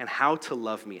and how to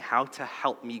love me, how to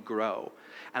help me grow.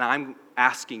 And I'm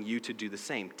asking you to do the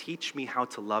same. Teach me how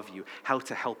to love you, how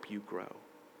to help you grow.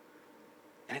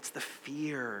 And it's the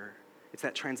fear. It's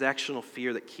that transactional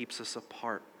fear that keeps us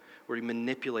apart, where we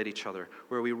manipulate each other,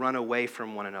 where we run away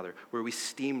from one another, where we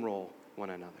steamroll one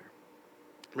another.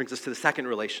 It brings us to the second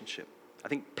relationship. I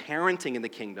think parenting in the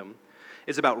kingdom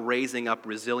is about raising up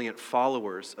resilient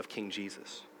followers of King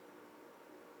Jesus.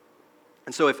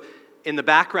 And so if in the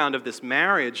background of this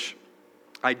marriage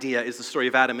idea is the story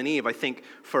of Adam and Eve, I think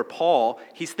for Paul,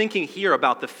 he's thinking here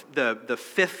about the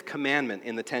fifth commandment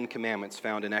in the Ten Commandments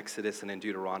found in Exodus and in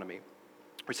Deuteronomy,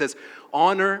 where it says,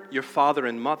 honor your father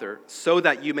and mother so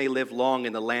that you may live long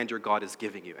in the land your God is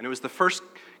giving you. And it was the first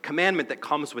commandment that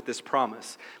comes with this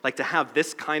promise. Like to have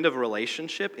this kind of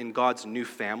relationship in God's new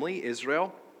family,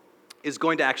 Israel, is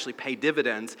going to actually pay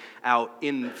dividends out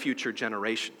in future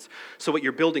generations. So what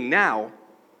you're building now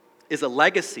is a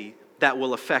legacy that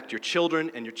will affect your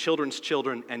children and your children's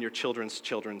children and your children's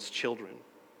children's children.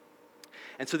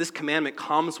 And so this commandment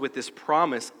comes with this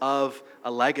promise of a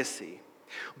legacy.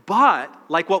 But,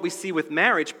 like what we see with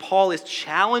marriage, Paul is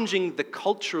challenging the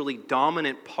culturally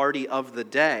dominant party of the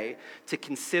day to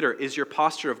consider, is your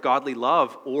posture of godly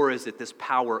love, or is it this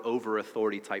power over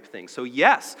authority type thing? So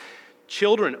yes,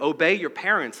 children, obey your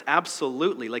parents,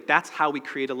 absolutely. Like that's how we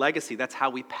create a legacy. That's how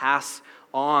we pass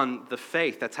on the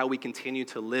faith. That's how we continue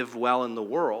to live well in the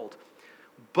world.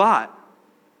 But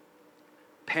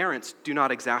parents, do not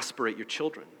exasperate your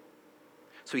children.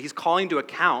 So he's calling to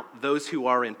account those who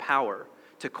are in power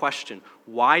to question,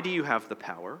 why do you have the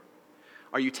power?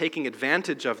 Are you taking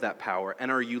advantage of that power? And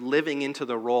are you living into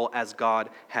the role as God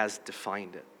has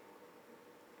defined it?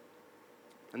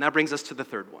 And that brings us to the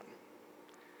third one,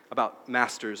 about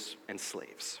masters and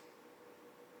slaves.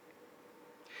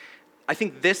 I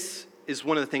think this is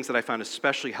one of the things that I found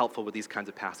especially helpful with these kinds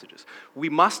of passages. We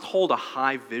must hold a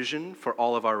high vision for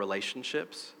all of our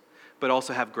relationships, but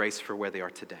also have grace for where they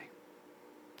are today.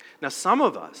 Now, some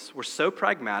of us, we're so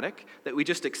pragmatic that we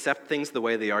just accept things the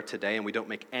way they are today and we don't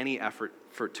make any effort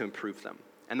to improve them.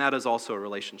 And that is also a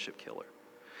relationship killer.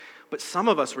 But some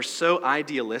of us, we're so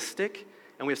idealistic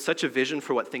and we have such a vision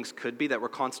for what things could be that we're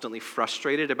constantly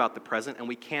frustrated about the present and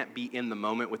we can't be in the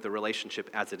moment with the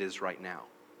relationship as it is right now.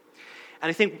 And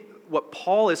I think what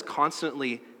Paul is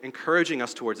constantly encouraging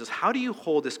us towards is how do you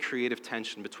hold this creative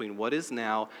tension between what is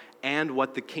now and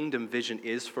what the kingdom vision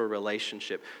is for a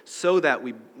relationship so that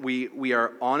we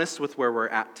are honest with where we're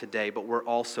at today, but we're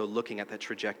also looking at that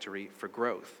trajectory for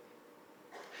growth.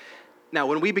 Now,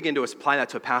 when we begin to apply that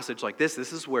to a passage like this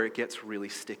is where it gets really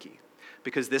sticky.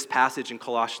 Because this passage in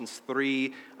Colossians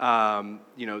 3,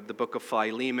 the book of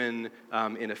Philemon,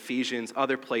 in Ephesians,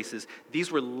 other places,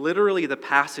 these were literally the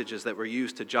passages that were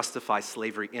used to justify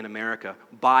slavery in America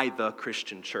by the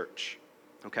Christian church,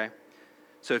 okay?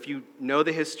 So if you know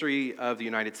the history of the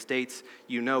United States,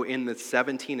 you know in the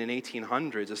 17 and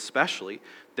 1800s especially,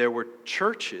 there were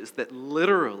churches that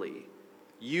literally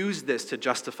used this to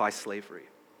justify slavery.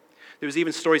 There was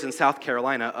even stories in South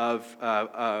Carolina of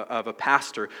a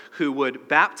pastor who would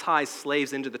baptize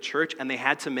slaves into the church, and they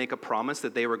had to make a promise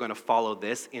that they were going to follow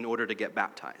this in order to get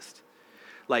baptized.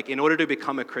 Like, in order to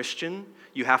become a Christian,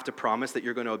 you have to promise that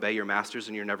you're going to obey your masters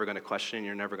and you're never going to question and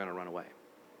you're never going to run away.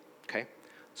 Okay?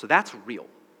 So that's real.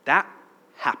 That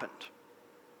happened.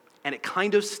 And it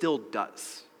kind of still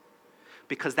does,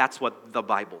 because that's what the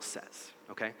Bible says.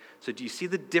 Okay? So do you see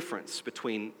the difference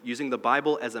between using the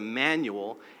Bible as a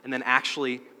manual and then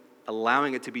actually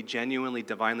allowing it to be genuinely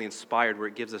divinely inspired, where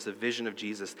it gives us a vision of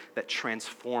Jesus that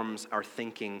transforms our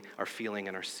thinking, our feeling,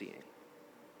 and our seeing?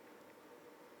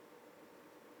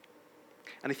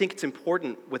 And I think it's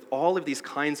important with all of these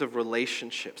kinds of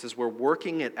relationships, as we're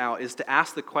working it out, is to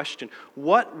ask the question,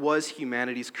 what was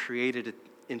humanity's created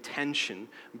intention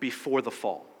before the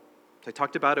fall? So I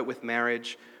talked about it with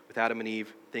marriage, with Adam and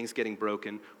Eve, things getting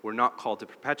broken. We're not called to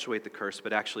perpetuate the curse,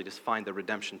 but actually to find the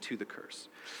redemption to the curse.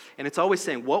 And it's always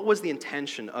saying, what was the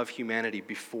intention of humanity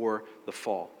before the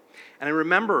fall? And I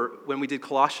remember when we did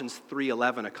Colossians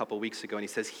 3:11 a couple weeks ago, and he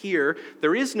says, here,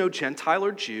 there is no Gentile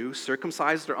or Jew,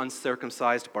 circumcised or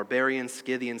uncircumcised, barbarian,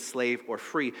 Scythian, slave, or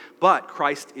free, but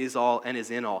Christ is all and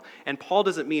is in all. And Paul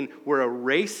doesn't mean we're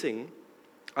erasing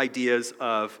ideas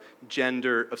of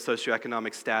gender, of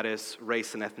socioeconomic status,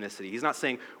 race, and ethnicity. He's not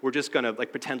saying we're just going to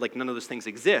pretend like none of those things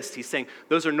exist. He's saying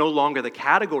those are no longer the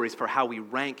categories for how we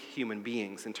rank human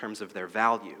beings in terms of their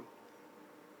value.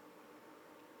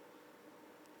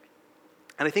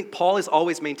 And I think Paul has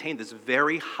always maintained this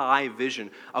very high vision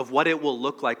of what it will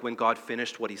look like when God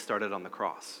finished what he started on the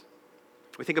cross.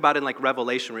 We think about it in like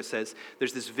Revelation, where it says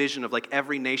there's this vision of like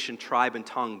every nation, tribe, and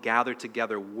tongue gathered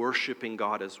together worshiping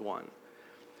God as one.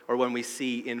 Or when we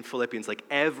see in Philippians, like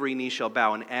every knee shall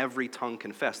bow and every tongue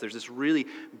confess. There's this really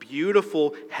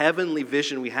beautiful heavenly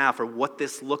vision we have for what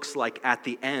this looks like at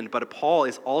the end. But Paul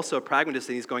is also a pragmatist,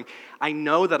 and he's going, I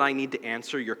know that I need to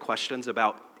answer your questions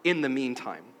about in the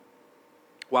meantime,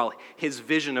 while his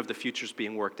vision of the future is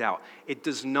being worked out. It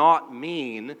does not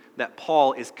mean that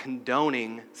Paul is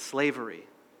condoning slavery.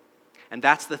 And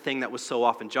that's the thing that was so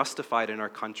often justified in our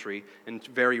country in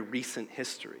very recent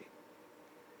history.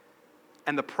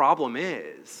 And the problem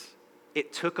is,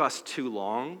 it took us too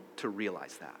long to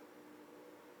realize that.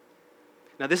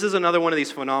 Now, this is another one of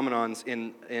these phenomenons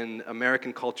in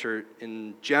American culture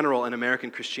in general and American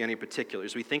Christianity in particular,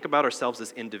 is we think about ourselves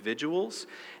as individuals,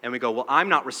 and we go, well, I'm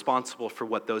not responsible for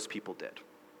what those people did.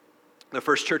 The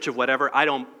First Church of whatever, I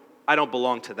don't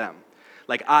belong to them.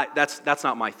 Like, that's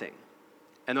not my thing.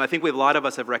 And I think a lot of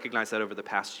us have recognized that over the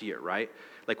past year, right?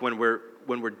 Like when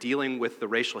we're dealing with the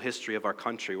racial history of our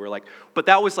country, we're like, but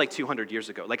that was like 200 years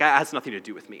ago. Like, that has nothing to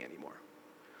do with me anymore.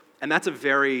 And that's a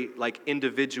very like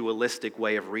individualistic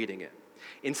way of reading it.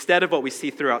 Instead of what we see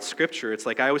throughout Scripture, it's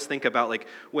like I always think about like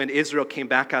when Israel came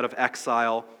back out of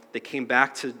exile, they came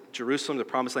back to Jerusalem, the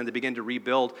promised land, they began to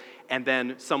rebuild, and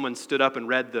then someone stood up and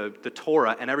read the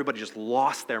Torah, and everybody just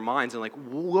lost their minds and like,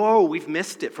 whoa, we've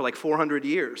missed it for like 400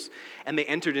 years. And they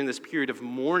entered in this period of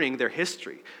mourning their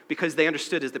history because they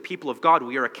understood as the people of God,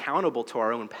 we are accountable to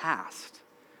our own past.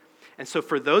 And so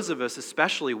for those of us,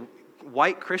 especially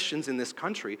white Christians in this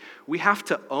country, we have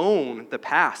to own the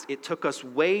past. It took us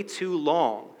way too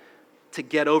long to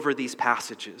get over these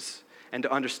passages and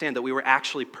to understand that we were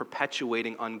actually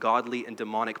perpetuating ungodly and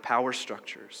demonic power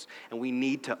structures. And we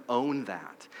need to own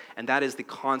that. And that is the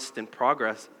constant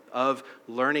progress of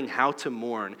learning how to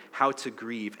mourn, how to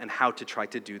grieve, and how to try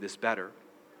to do this better.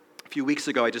 A few weeks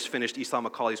ago, I just finished Esau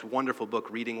McCauley's wonderful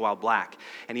book, Reading While Black.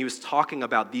 And he was talking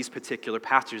about these particular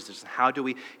passages. How do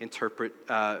we interpret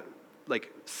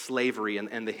like slavery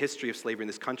and the history of slavery in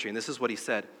this country? And this is what he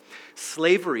said.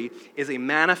 Slavery is a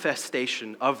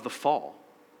manifestation of the fall.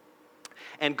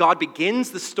 And God begins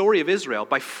the story of Israel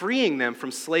by freeing them from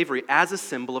slavery as a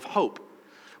symbol of hope.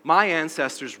 My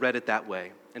ancestors read it that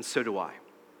way, and so do I.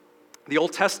 The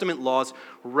Old Testament laws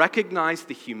recognize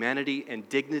the humanity and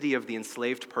dignity of the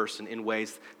enslaved person in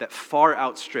ways that far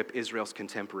outstrip Israel's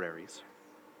contemporaries.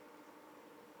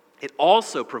 It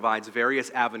also provides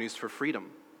various avenues for freedom.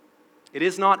 It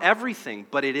is not everything,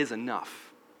 but it is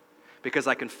enough, because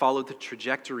I can follow the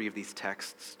trajectory of these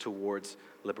texts towards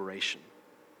liberation.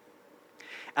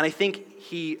 And I think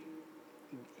he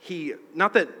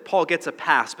not that Paul gets a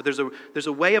pass, but there's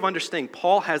a way of understanding.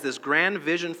 Paul has this grand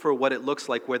vision for what it looks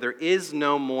like, where there is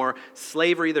no more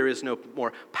slavery, there is no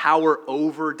more power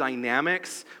over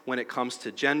dynamics when it comes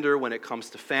to gender, when it comes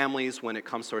to families, when it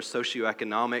comes to our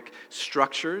socioeconomic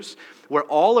structures, where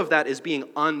all of that is being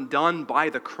undone by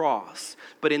the cross.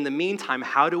 But in the meantime,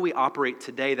 how do we operate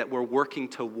today that we're working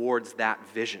towards that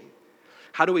vision?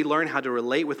 How do we learn how to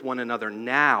relate with one another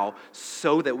now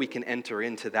so that we can enter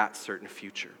into that certain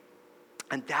future?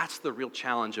 And that's the real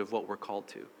challenge of what we're called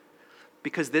to.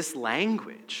 Because this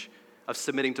language of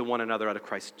submitting to one another out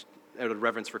of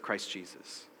reverence for Christ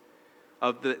Jesus,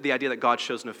 of the idea that God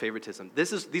shows no favoritism,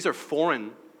 these are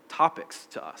foreign topics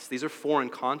to us. These are foreign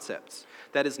concepts.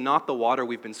 That is not the water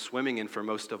we've been swimming in for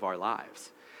most of our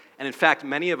lives. And in fact,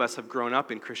 many of us have grown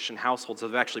up in Christian households that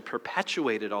have actually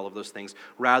perpetuated all of those things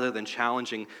rather than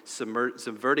challenging,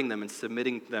 subverting them and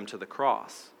submitting them to the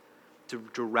cross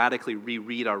to radically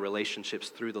reread our relationships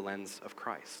through the lens of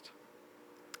Christ.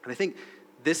 And I think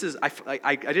this is,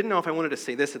 I didn't know if I wanted to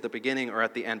say this at the beginning or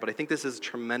at the end, but I think this is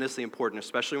tremendously important,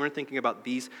 especially when we're thinking about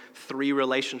these three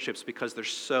relationships because they're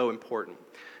so important.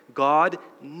 God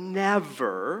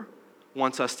never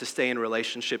wants us to stay in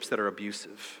relationships that are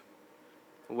abusive.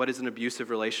 What is an abusive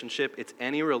relationship? It's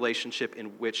any relationship in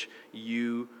which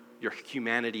your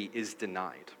humanity is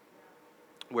denied,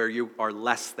 where you are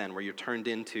less than, where you're turned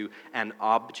into an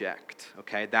object,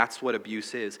 okay? That's what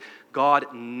abuse is.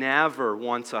 God never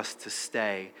wants us to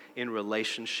stay in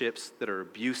relationships that are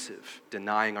abusive,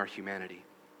 denying our humanity.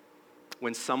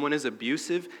 When someone is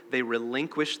abusive, they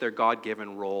relinquish their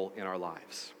God-given role in our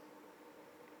lives.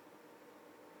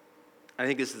 I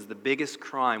think this is the biggest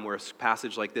crime where a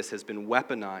passage like this has been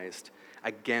weaponized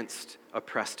against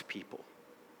oppressed people.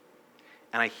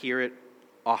 And I hear it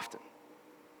often.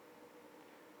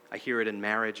 I hear it in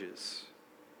marriages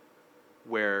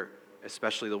where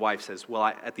especially the wife says, well,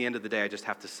 at the end of the day, I just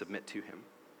have to submit to him.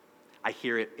 I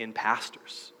hear it in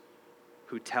pastors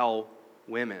who tell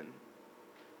women,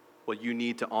 well, you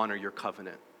need to honor your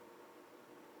covenant.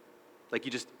 Like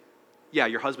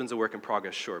your husband's a work in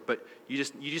progress, sure, but you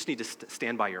just need to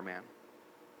stand by your man.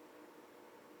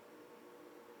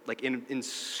 Like in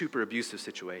super abusive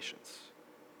situations.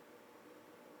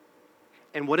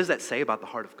 And what does that say about the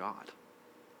heart of God?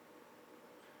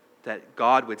 That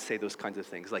God would say those kinds of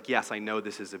things. Like, yes, I know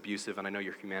this is abusive and I know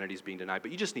your humanity is being denied,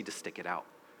 but you just need to stick it out.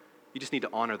 You just need to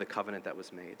honor the covenant that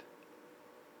was made.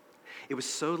 It was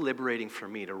so liberating for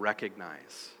me to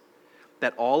recognize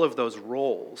that all of those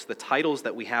roles, the titles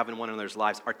that we have in one another's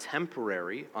lives, are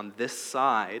temporary on this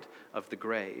side of the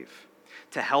grave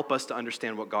to help us to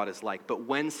understand what God is like. But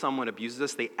when someone abuses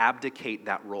us, they abdicate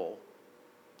that role.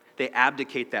 They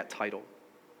abdicate that title.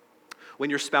 When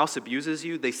your spouse abuses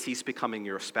you, they cease becoming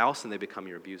your spouse and they become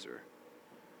your abuser.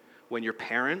 When your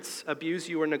parents abuse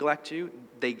you or neglect you,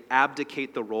 they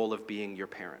abdicate the role of being your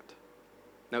parent.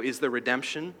 Now, is there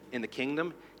redemption in the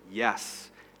kingdom?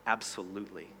 Yes,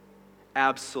 absolutely.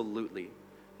 Absolutely.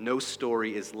 No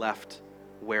story is left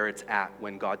where it's at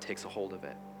when God takes a hold of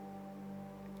it.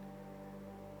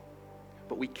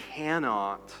 But we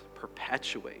cannot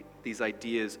perpetuate these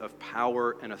ideas of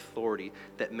power and authority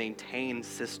that maintain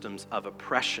systems of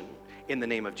oppression in the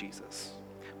name of Jesus,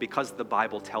 because the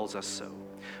Bible tells us so.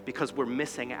 Because we're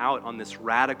missing out on this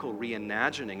radical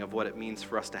reimagining of what it means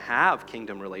for us to have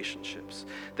kingdom relationships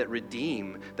that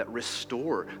redeem, that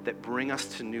restore, that bring us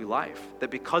to new life. That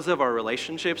because of our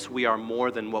relationships, we are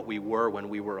more than what we were when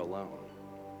we were alone.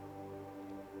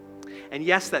 And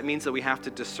yes, that means that we have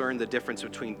to discern the difference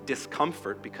between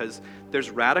discomfort, because there's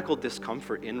radical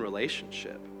discomfort in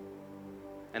relationship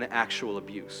and actual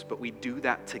abuse. But we do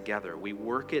that together. We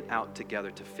work it out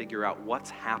together to figure out what's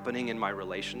happening in my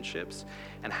relationships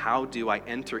and how do I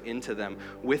enter into them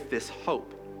with this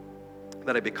hope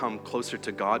that I become closer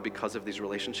to God because of these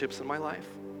relationships in my life,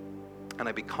 and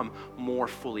I become more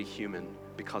fully human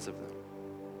because of them.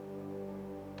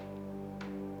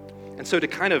 And so to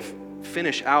kind of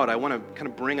finish out, I want to kind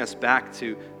of bring us back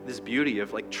to this beauty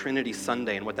of like Trinity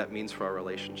Sunday and what that means for our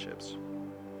relationships.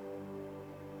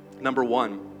 Number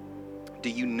one, do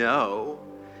you know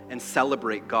and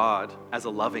celebrate God as a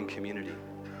loving community?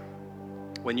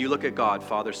 When you look at God,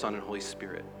 Father, Son, and Holy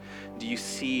Spirit, do you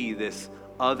see this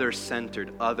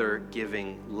other-centered,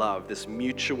 other-giving love, this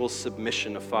mutual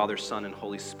submission of Father, Son, and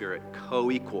Holy Spirit,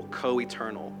 co-equal,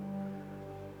 co-eternal?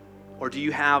 Or do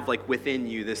you have like within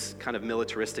you this kind of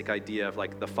militaristic idea of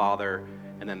like the Father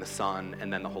and then the Son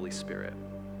and then the Holy Spirit?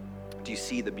 Do you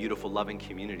see the beautiful loving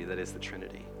community that is the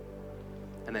Trinity?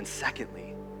 And then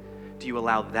secondly, do you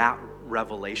allow that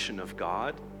revelation of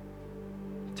God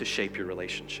to shape your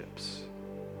relationships?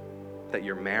 That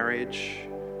your marriage,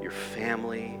 your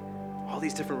family, all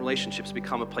these different relationships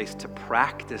become a place to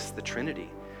practice the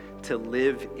Trinity, to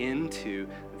live into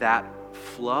that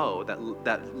flow,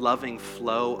 that loving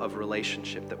flow of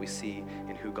relationship that we see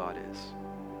in who God is.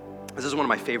 This is one of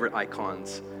my favorite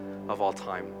icons of all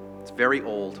time. It's very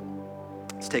old.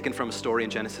 It's taken from a story in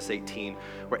Genesis 18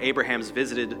 where Abraham's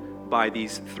visited by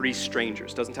these three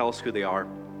strangers. Doesn't tell us who they are.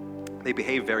 They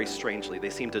behave very strangely. They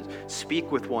seem to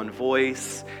speak with one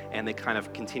voice, and they kind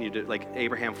of continue to, like,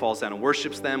 Abraham falls down and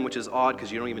worships them, which is odd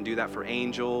because you don't even do that for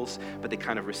angels, but they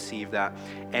kind of receive that.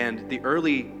 And the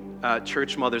early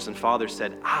church mothers and fathers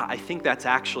said, I think that's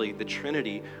actually the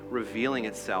Trinity revealing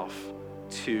itself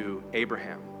to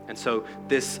Abraham. And so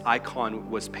this icon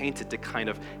was painted to kind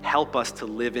of help us to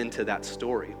live into that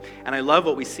story. And I love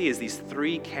what we see is these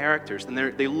three characters, and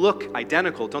they look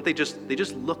identical, don't they? They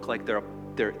just look like they're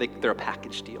a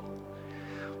package deal.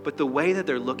 But the way that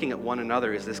they're looking at one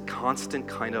another is this constant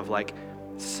kind of like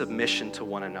submission to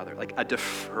one another, like a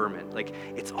deferment. Like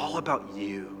it's all about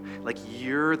you. Like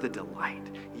you're the delight,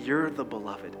 you're the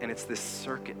beloved. And it's this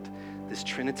circuit, this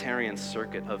Trinitarian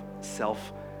circuit of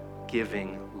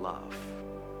self-giving love.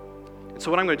 And so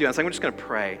what I'm going to do is I'm just going to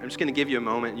pray. I'm just going to give you a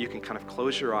moment, and you can kind of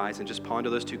close your eyes and just ponder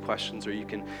those two questions, or you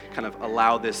can kind of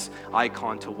allow this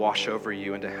icon to wash over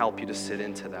you and to help you to sit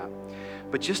into that.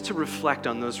 But just to reflect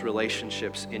on those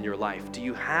relationships in your life. Do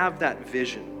you have that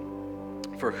vision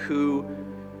for who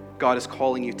God is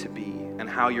calling you to be and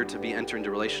how you're to be entering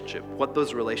into relationship, what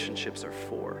those relationships are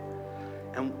for?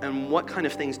 And what kind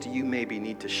of things do you maybe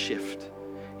need to shift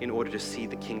in order to see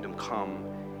the kingdom come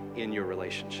in your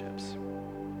relationships?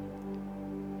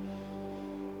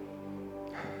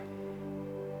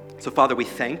 So, Father, we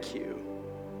thank you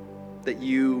that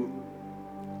you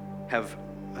have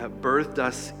birthed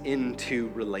us into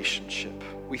relationship.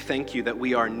 We thank you that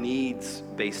we are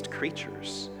needs-based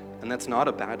creatures, and that's not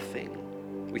a bad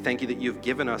thing. We thank you that you've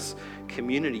given us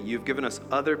community. You've given us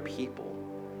other people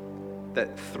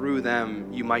that through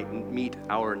them you might meet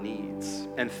our needs,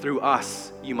 and through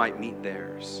us you might meet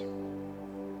theirs.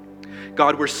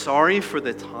 God, we're sorry for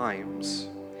the times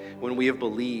when we have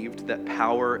believed that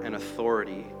power and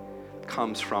authority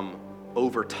comes from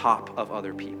over top of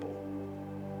other people.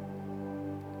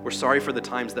 We're sorry for the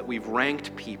times that we've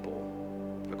ranked people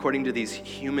according to these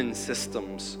human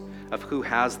systems of who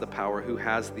has the power, who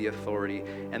has the authority,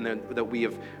 and that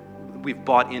we've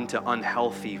bought into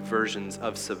unhealthy versions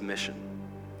of submission,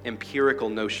 empirical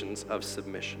notions of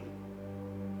submission.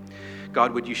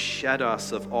 God, would you shed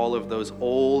us of all of those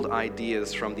old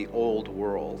ideas from the old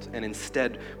world and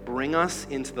instead bring us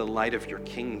into the light of your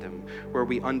kingdom, where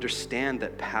we understand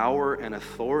that power and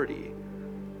authority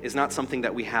is not something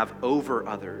that we have over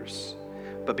others,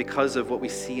 but because of what we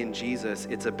see in Jesus,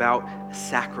 it's about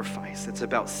sacrifice, it's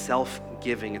about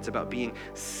self-giving, it's about being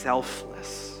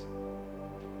selfless.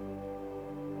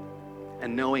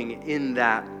 And knowing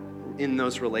in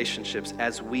those relationships,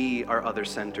 as we are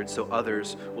other-centered, so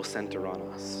others will center on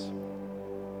us.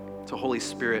 So Holy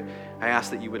Spirit, I ask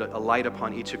that you would alight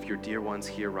upon each of your dear ones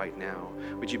here right now.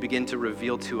 Would you begin to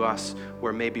reveal to us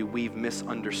where maybe we've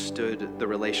misunderstood the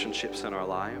relationships in our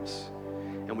lives?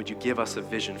 And would you give us a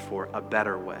vision for a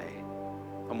better way,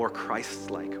 a more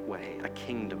Christ-like way, a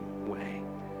kingdom way?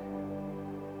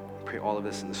 I pray all of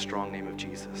this in the strong name of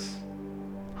Jesus.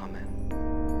 Amen.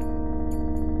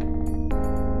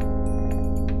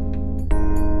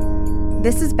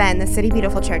 This has been the City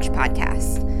Beautiful Church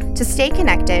podcast. To stay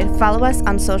connected, follow us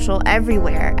on social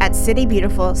everywhere at City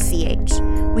Beautiful CH.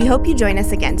 We hope you join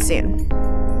us again soon.